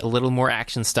stuff, a little more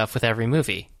action stuff with every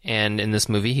movie. And in this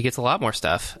movie, he gets a lot more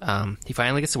stuff. He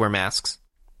finally gets to wear masks.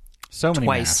 So many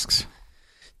masks.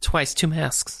 Twice, 2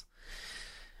 masks.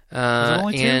 Was it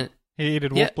only 2? He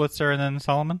did Wolf Blitzer and then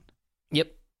Solomon?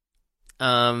 Yep.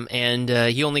 And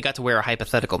he only got to wear a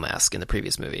hypothetical mask in the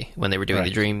previous movie when they were doing the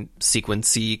dream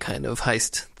sequence-y kind of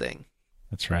heist thing.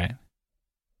 That's right.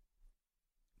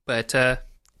 But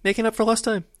making up for lost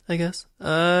time, I guess.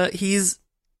 He's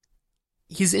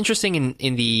interesting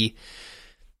in the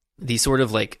sort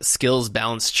of like skills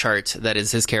balance chart that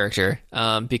is his character,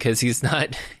 because he's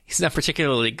not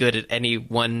particularly good at any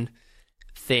one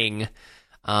thing.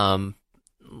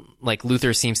 Like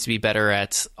Luther seems to be better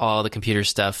at all the computer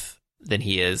stuff than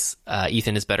he is.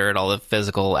 Ethan is better at all the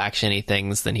physical actiony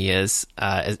things than he is,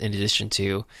 in addition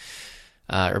to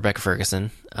Rebecca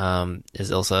Ferguson,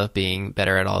 is Ilsa being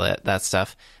better at all that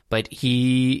stuff. But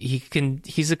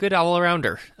he's a good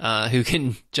all-arounder who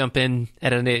can jump in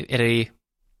at a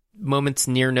moment's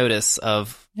near notice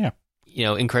of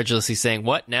incredulously saying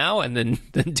what now and then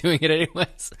doing it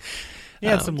anyways. He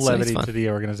had some levity to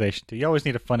the organization too. You always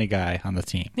need a funny guy on the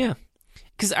team. Yeah.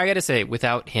 Because I got to say,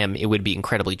 without him, it would be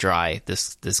incredibly dry,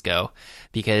 this go,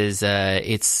 because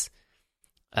these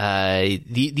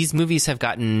movies have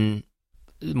gotten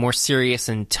more serious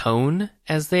in tone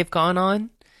as they've gone on.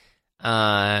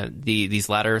 These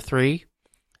latter 3.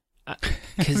 I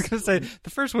was going to say,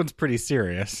 the first one's pretty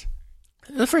serious.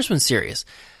 The first one's serious.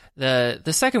 The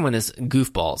second one is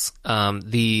goofballs.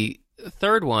 The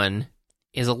third one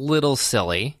is a little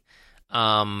silly.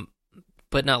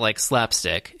 But not like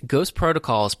slapstick. Ghost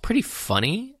Protocol is pretty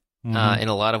funny in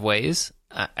a lot of ways,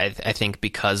 I think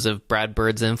because of Brad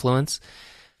Bird's influence.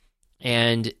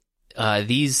 And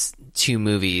these 2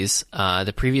 movies,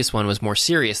 the previous one was more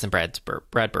serious than Brad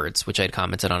Bird's, which I'd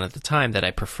commented on at the time that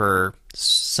I prefer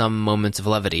some moments of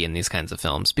levity in these kinds of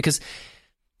films. Because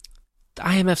the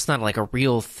IMF's not like a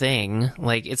real thing.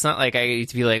 Like, it's not like I need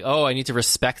to be like, oh, I need to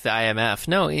respect the IMF.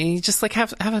 No, you just like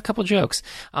have a couple jokes.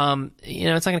 It's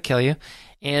not going to kill you.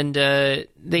 And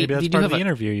maybe that's part of the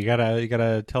interview. You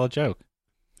gotta tell a joke.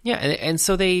 Yeah, and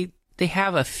so they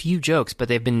have a few jokes, but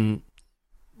they've been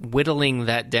whittling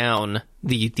that down,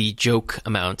 the joke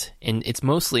amount, and it's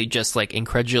mostly just like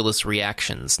incredulous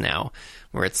reactions now,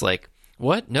 where it's like,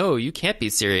 what? No, you can't be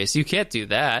serious. You can't do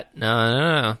that.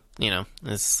 No.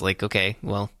 It's like, okay,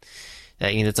 well,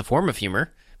 it's a form of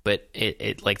humor, but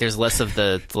it like there's less of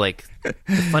the like the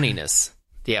funniness,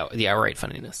 the outright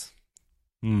funniness.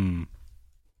 So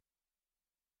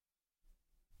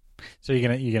you're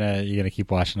gonna keep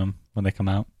watching them when they come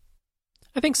out?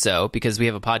 I think so, because we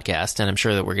have a podcast, and I'm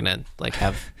sure that we're gonna like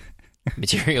have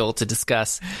material to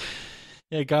discuss.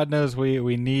 Yeah, God knows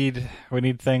we need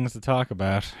things to talk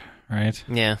about, right?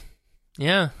 Yeah.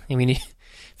 I mean,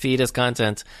 feed us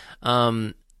content.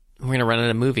 We're gonna run out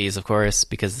of movies, of course,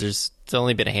 because there's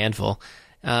only been a handful.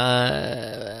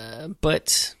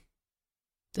 But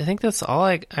I think that's all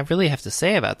I really have to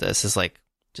say about this. Is like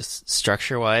just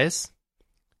structure wise,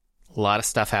 a lot of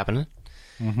stuff happening.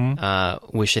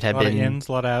 Wish it had been a lot of ins,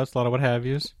 a lot of outs, a lot of what have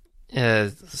yous.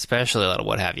 Especially a lot of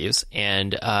what have yous,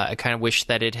 and I kind of wish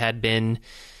that it had been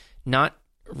not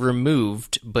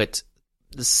removed, but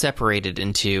separated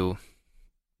into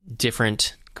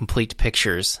different complete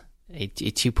pictures, a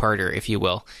 2-parter, if you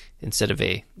will, instead of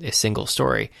a single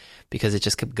story, because it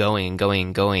just kept going and going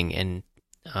and going, and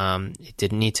it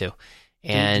didn't need to.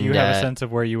 And do you have a sense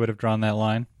of where you would have drawn that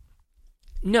line?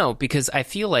 No, because I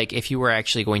feel like if you were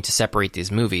actually going to separate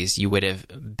these movies, you would have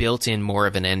built in more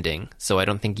of an ending. So I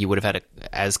don't think you would have had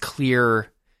as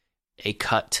clear a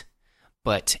cut.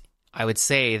 But I would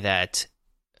say that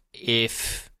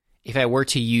if I were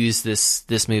to use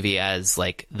this movie as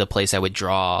like the place I would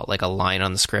draw like a line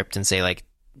on the script and say like,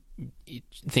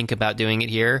 think about doing it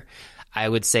here, I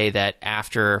would say that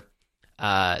after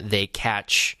they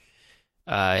catch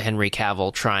Henry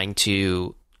Cavill trying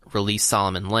to release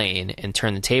Solomon Lane and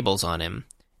turn the tables on him,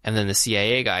 and then the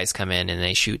CIA guys come in and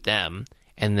they shoot them,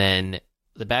 and then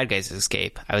the bad guys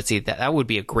escape, I would say that would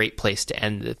be a great place to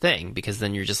end the thing, because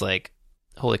then you're just like,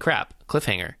 holy crap,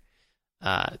 cliffhanger.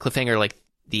 Cliffhanger like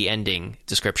the ending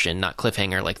description, not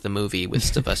cliffhanger like the movie with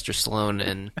Sylvester Stallone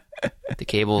and the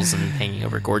cables and hanging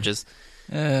over gorges.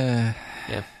 Yeah.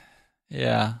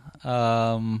 Yeah.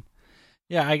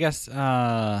 I guess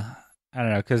I don't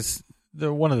know, because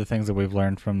one of the things that we've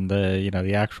learned from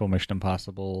the actual Mission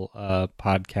Impossible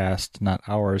podcast, not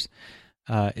ours,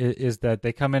 is that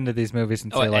they come into these movies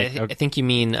and say I think you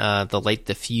mean the Light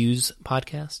the Fuse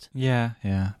podcast. Yeah,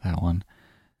 that one.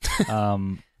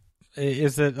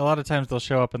 Is that a lot of times they'll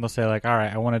show up and they'll say like, all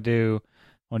right, I want to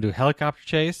do helicopter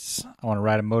chase, I want to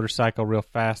ride a motorcycle real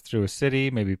fast through a city,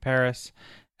 maybe Paris,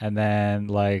 and then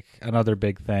like another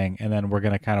big thing, and then we're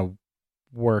going to kind of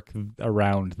work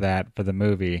around that for the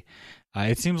movie.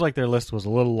 It seems like their list was a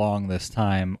little long this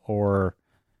time, or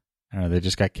I don't know, they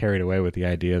just got carried away with the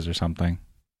ideas or something.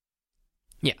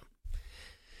 Yeah.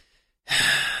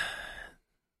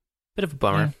 Bit of a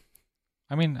bummer. Yeah.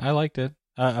 I mean, I liked it.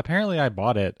 Apparently I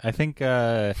bought it. I think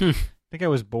I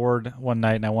was bored one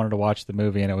night and I wanted to watch the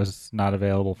movie, and it was not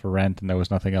available for rent and there was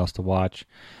nothing else to watch.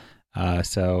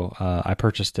 So I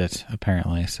purchased it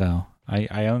apparently. So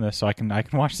I own this, so I can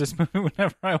watch this movie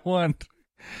whenever I want.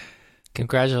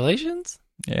 Congratulations.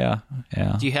 Yeah.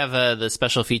 Do you have the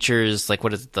special features? Like,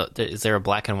 what is is there a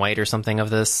black and white or something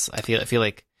of this? I feel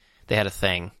like they had a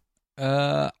thing.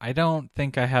 I don't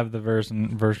think I have the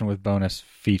version with bonus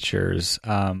features.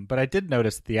 But I did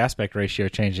notice the aspect ratio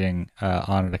changing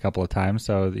on it a couple of times.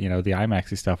 So, the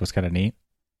IMAX-y stuff was kind of neat.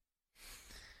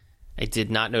 I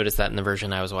did not notice that in the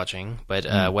version I was watching, but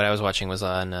what I was watching was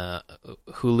on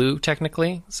Hulu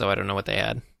technically, so I don't know what they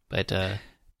had. But a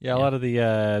lot of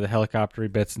the helicopter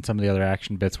bits and some of the other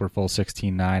action bits were full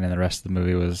 16:9, and the rest of the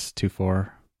movie was 2:4.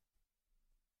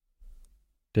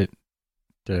 Did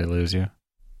I lose you?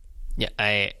 Yeah,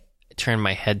 I turned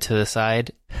my head to the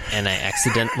side and I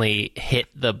accidentally hit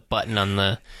the button on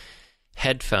the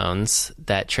headphones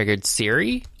that triggered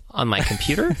Siri on my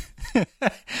computer.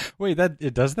 Wait,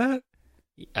 it does that?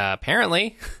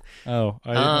 Apparently. Oh,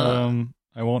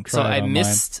 I won't try. So I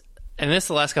missed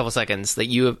the last couple seconds that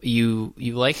you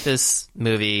like this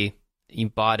movie, you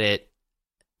bought it,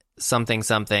 something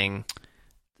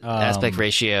aspect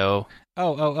ratio.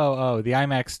 Oh! The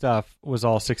IMAX stuff was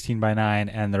all 16:9,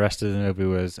 and the rest of the movie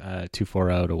was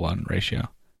 2:4:1 ratio.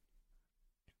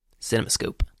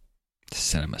 CinemaScope.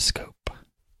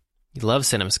 You love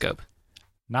CinemaScope.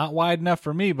 Not wide enough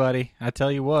for me, buddy. I tell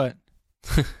you what.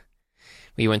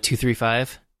 You went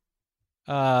 2.35.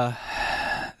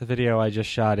 The video I just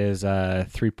shot is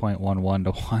 3.11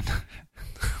 to 1.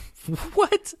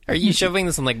 What? Are you shoving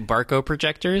this on like Barco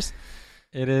projectors?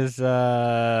 It is.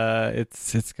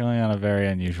 It's going on a very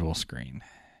unusual screen.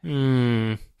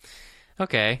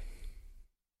 Okay.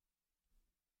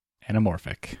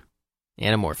 Anamorphic.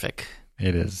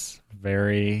 It is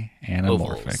very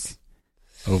anamorphic.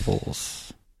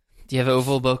 Ovals. Do you have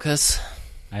oval bokehs?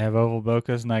 I have oval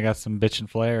bokehs, and I got some bitchin'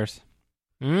 flares.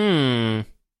 You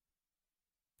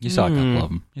saw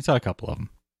a couple of them.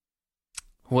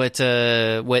 What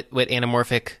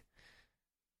anamorphic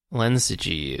lens did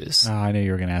you use? Oh, I knew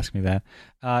you were going to ask me that.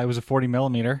 It was a 40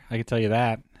 millimeter. I can tell you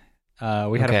that.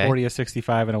 We had a 40, a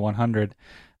 65, and a 100.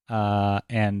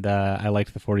 And I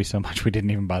liked the 40 so much we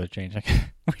didn't even bother changing.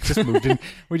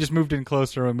 We just moved in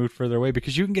closer and moved further away,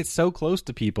 because you can get so close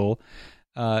to people.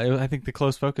 I think the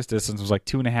close focus distance was like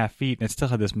 2.5 feet, and it still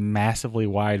had this massively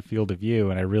wide field of view,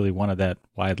 and I really wanted that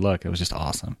wide look. It was just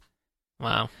awesome.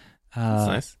 Wow. That's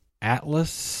nice.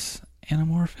 Atlas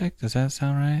anamorphic? Does that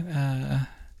sound right?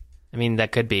 I mean,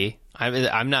 that could be.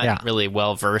 I'm not really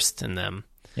well versed in them.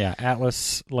 Yeah,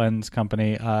 Atlas Lens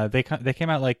Company. They came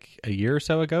out like a year or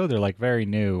so ago. They're like very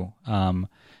new.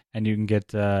 And you can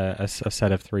get a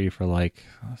set of 3 for like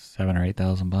 $7,000 or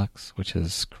 $8,000, which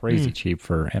is crazy cheap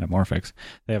for anamorphics.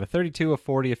 They have a 32, a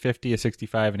 40, a 50, a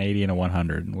 65, an 80, and a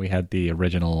 100. And we had the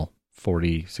original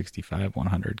 40, 65,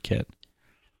 100 kit.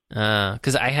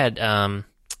 Because I had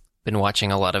been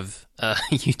watching a lot of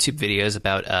YouTube videos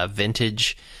about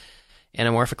vintage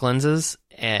anamorphic lenses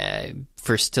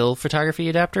for still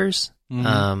photography adapters.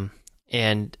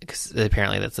 And cause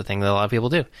apparently that's the thing that a lot of people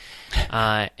do.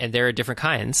 And there are different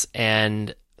kinds.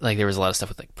 And like there was a lot of stuff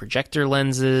with like projector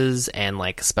lenses and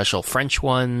like special French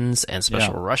ones and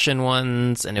special Russian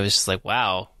ones. And it was just like,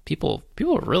 wow, people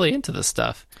are really into this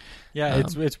stuff. Yeah,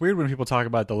 it's weird when people talk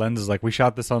about the lenses. Like, we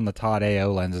shot this on the Todd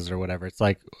AO lenses or whatever. It's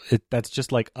like that's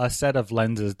just like a set of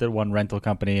lenses that one rental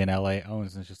company in LA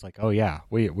owns. And it's just like, oh yeah,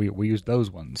 we use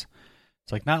those ones.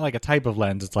 It's like not like a type of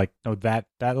lens. It's like, no, that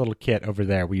little kit over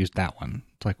there, we used that one.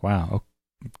 It's like, wow,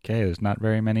 okay, there's not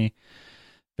very many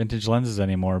vintage lenses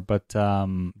anymore. But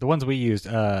the ones we used,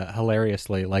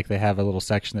 hilariously, like they have a little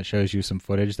section that shows you some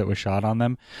footage that was shot on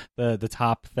them. The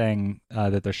top thing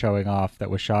that they're showing off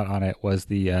that was shot on it was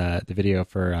the video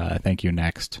for Thank You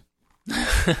Next.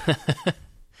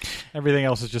 Everything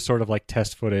else is just sort of like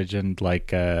test footage and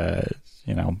like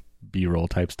B-roll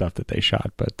type stuff that they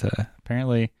shot. But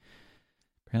apparently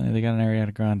they got an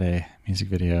Ariana Grande music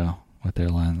video with their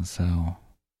lens. So,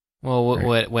 well,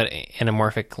 what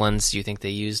anamorphic lens do you think they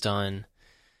used on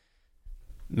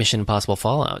Mission Impossible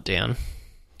Fallout, Dan?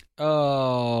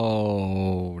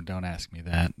 Oh, don't ask me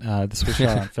that. This was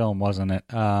shot on film, wasn't it?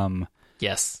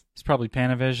 Yes, it's probably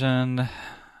Panavision.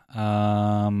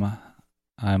 I'm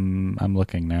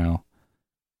looking now.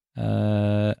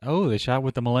 They shot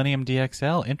with the Millennium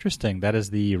DXL. Interesting. That is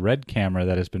the red camera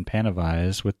that has been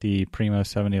Panavized with the Primo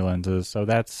 70 lenses. So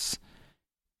that's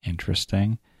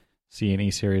interesting. C and E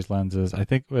series lenses. I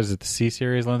think, was it the C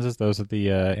series lenses? Those are the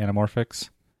anamorphics.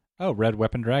 Oh, Red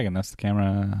Weapon Dragon. That's the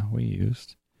camera we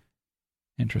used.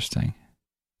 Interesting.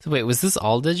 So wait, was this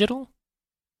all digital?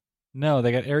 No,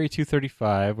 they got Arri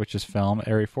 235, which is film,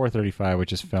 Arri 435,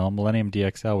 which is film, Millennium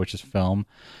DXL, which is film,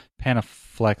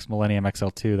 Panaflex Millennium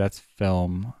XL2, that's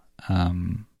film.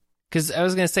 Because I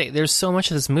was going to say, there's so much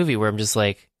of this movie where I'm just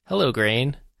like, hello,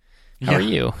 Grain. How are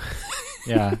you?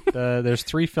 Yeah, there's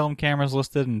 3 film cameras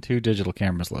listed and 2 digital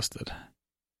cameras listed.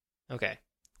 Okay.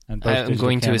 And both I'm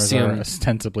going to assume are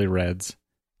ostensibly reds.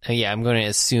 I'm going to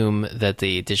assume that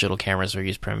the digital cameras were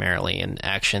used primarily in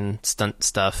action stunt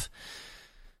stuff.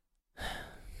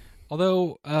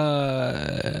 Although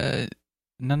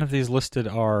none of these listed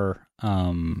are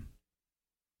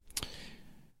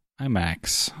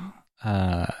IMAX,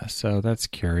 so that's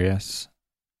curious.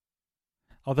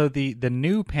 Although the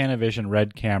new Panavision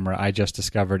red camera I just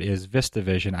discovered is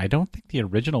VistaVision. I don't think the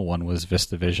original one was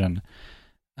VistaVision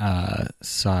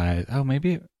size. Oh,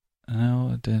 maybe.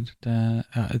 No,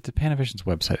 the Panavision's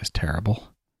website is terrible.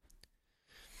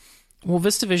 Well,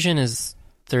 VistaVision is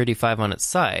 35 on its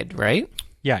side, right?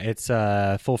 Yeah, it's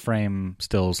full frame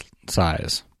stills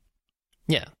size.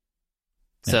 Yeah.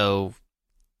 So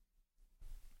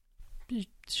it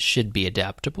should be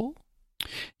adaptable.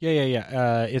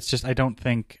 Yeah. It's just I don't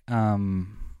think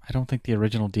the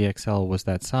original DXL was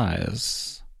that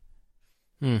size.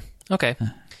 Okay.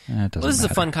 Well, this is a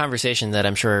fun conversation that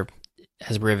I'm sure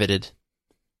has riveted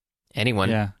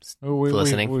anyone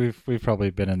listening. We've probably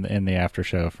been in the after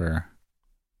show for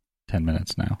 10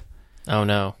 minutes now. Oh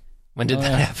no. When did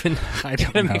that happen? I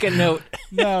don't know. Make a note.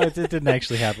 No, it didn't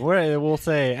actually happen. We'll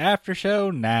say after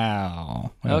show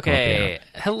now. Okay.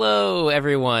 Hello,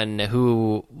 everyone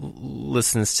who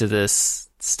listens to this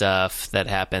stuff that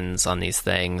happens on these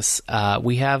things.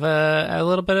 We have a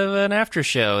little bit of an after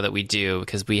show that we do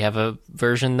because we have a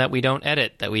version that we don't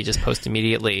edit that we just post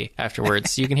immediately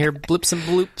afterwards. So you can hear blips and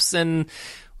bloops and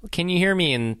can you hear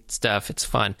me and stuff. It's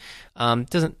fun.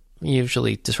 Doesn't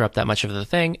usually disrupt that much of the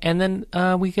thing, and then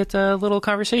we get a little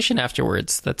conversation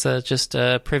afterwards that's just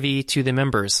privy to the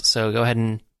members, so go ahead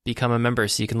and become a member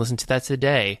so you can listen to that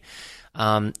today.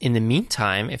 In the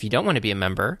meantime, if you don't want to be a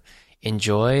member,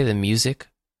 enjoy the music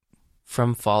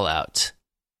from Fallout.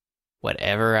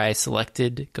 Whatever I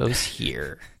selected goes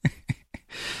here.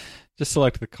 Just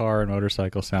select the car and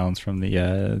motorcycle sounds from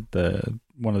the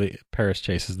one of the Paris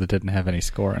chases that didn't have any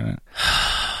score in it.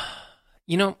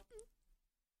 You know,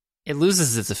 it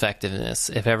loses its effectiveness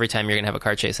if every time you're going to have a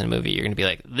car chase in a movie, you're going to be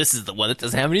like, this is the one that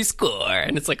doesn't have any score.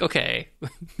 And it's like, okay,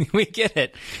 we get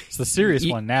it. It's the serious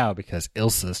one now because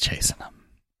Ilsa's chasing him.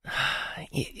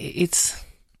 It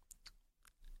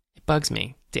bugs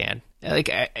me, Dan.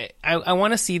 Like, I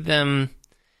want to see them.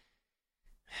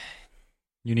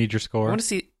 You need your score? I want to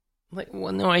see,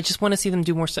 I just want to see them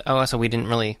do more stuff. Oh, so we didn't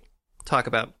really talk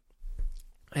about,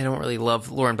 I don't really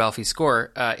love Lauren Balfe's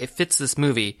score. It fits this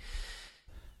movie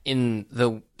in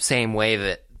the same way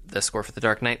that the score for The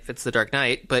Dark Knight fits The Dark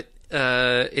Knight, but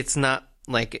it's not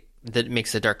like that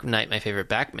makes The Dark Knight my favorite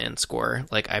Batman score.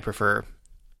 Like, I prefer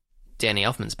Danny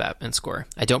Elfman's Batman score.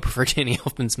 I don't prefer Danny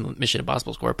Elfman's Mission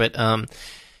Impossible score, but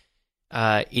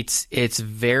it's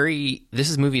very,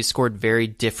 this movie is scored very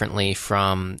differently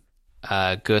from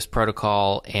Ghost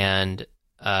Protocol and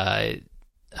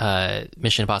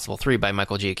Mission Impossible 3 by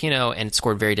Michael Giacchino, and it's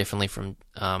scored very differently from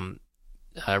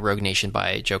Rogue Nation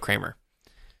by Joe Kramer.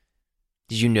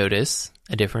 Did you notice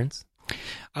a difference?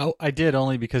 Oh, I did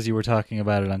only because you were talking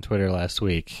about it on Twitter last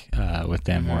week with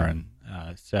Dan Morin.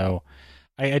 So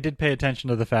I did pay attention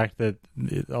to the fact that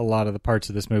a lot of the parts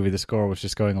of this movie, the score was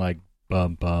just going like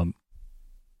bum bum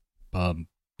bum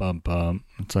bum bum.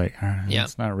 It's like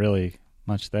it's not really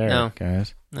much there,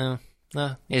 guys. No,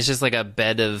 it's just like a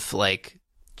bed of like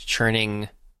churning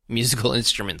musical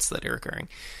instruments that are occurring.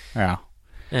 Yeah.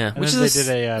 Yeah, which is they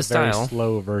did a very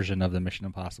slow version of the Mission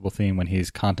Impossible theme when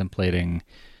he's contemplating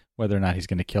whether or not he's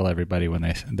going to kill everybody when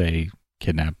they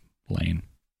kidnap Lane.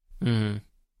 Mm-hmm.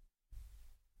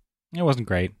 It wasn't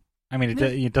great. I mean,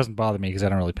 it doesn't bother me because I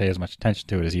don't really pay as much attention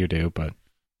to it as you do, but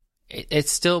it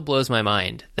still blows my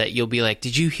mind that you'll be like,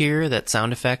 "Did you hear that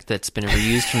sound effect that's been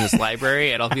reused from this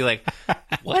library?" And I'll be like,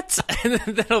 "What?" And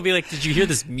then I'll be like, "Did you hear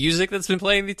this music that's been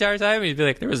playing the entire time?" And you'd be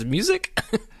like, "There was music."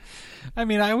 I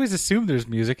mean, I always assume there's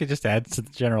music. It just adds to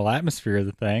the general atmosphere of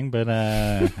the thing, but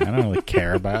I don't really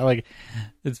care about it. Like,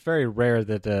 it's very rare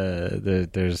that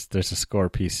there's a score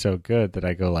piece so good that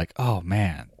I go like, "Oh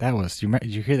man, did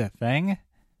you hear that thing?"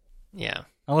 Yeah.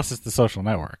 Unless it's The Social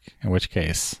Network, in which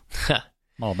case I'm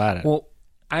all about it. Well,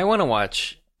 I want to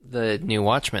watch the new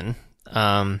Watchmen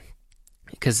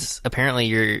because apparently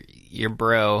your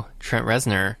bro Trent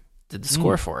Reznor did the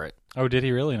score for it. Oh, did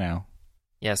he really now?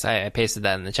 Yes, I pasted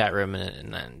that in the chat room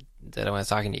and then that I was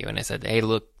talking to you and I said, "Hey,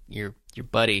 look, your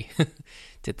buddy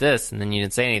did this," and then you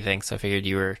didn't say anything, so I figured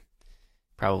you were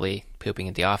probably pooping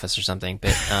at the office or something.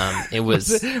 But it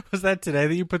was was that today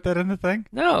that you put that in the thing?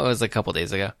 No, it was a couple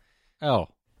days ago. Oh,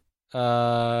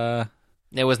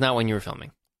 it was not when you were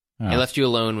filming. Oh. I left you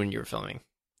alone when you were filming.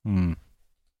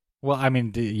 Well, I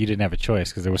mean, you didn't have a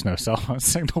choice because there was no cell phone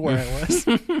signal where it was.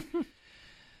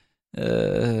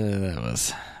 That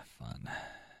was fun.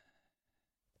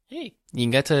 Hey, you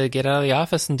got to get out of the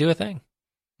office and do a thing.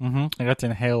 I got to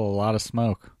inhale a lot of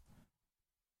smoke.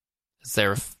 Is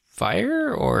there a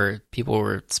fire or people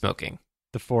were smoking?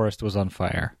 The forest was on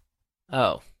fire.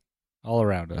 Oh. All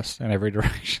around us in every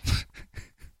direction.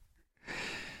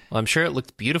 Well, I'm sure it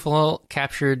looked beautiful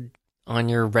captured on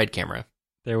your Red camera.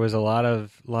 There was a lot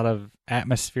of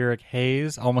atmospheric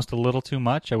haze, almost a little too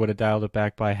much. I would have dialed it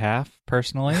back by half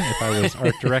personally if I was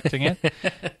art directing it.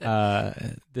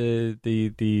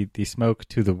 The smoke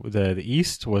to the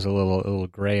east was a little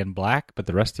gray and black, but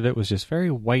the rest of it was just very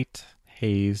white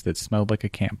haze that smelled like a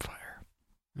campfire.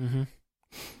 Mm-hmm.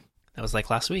 That was like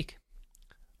last week,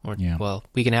 week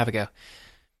and a half ago.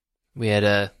 We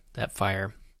had that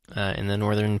fire in the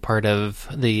northern part of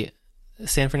the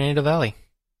San Fernando Valley.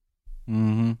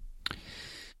 Mm-hmm.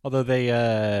 Although they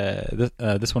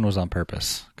this one was on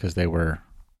purpose because they were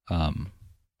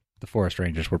the forest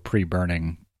rangers were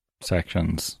pre-burning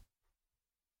sections,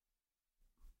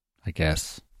 I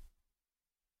guess,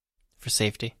 for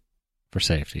safety.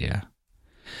 Yeah.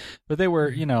 But they were,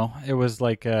 it was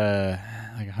like a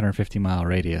 150-mile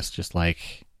radius, just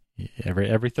like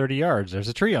every 30 yards there's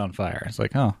a tree on fire. It's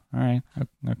like, oh, all right,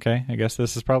 okay, I guess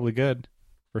this is probably good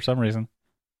for some reason.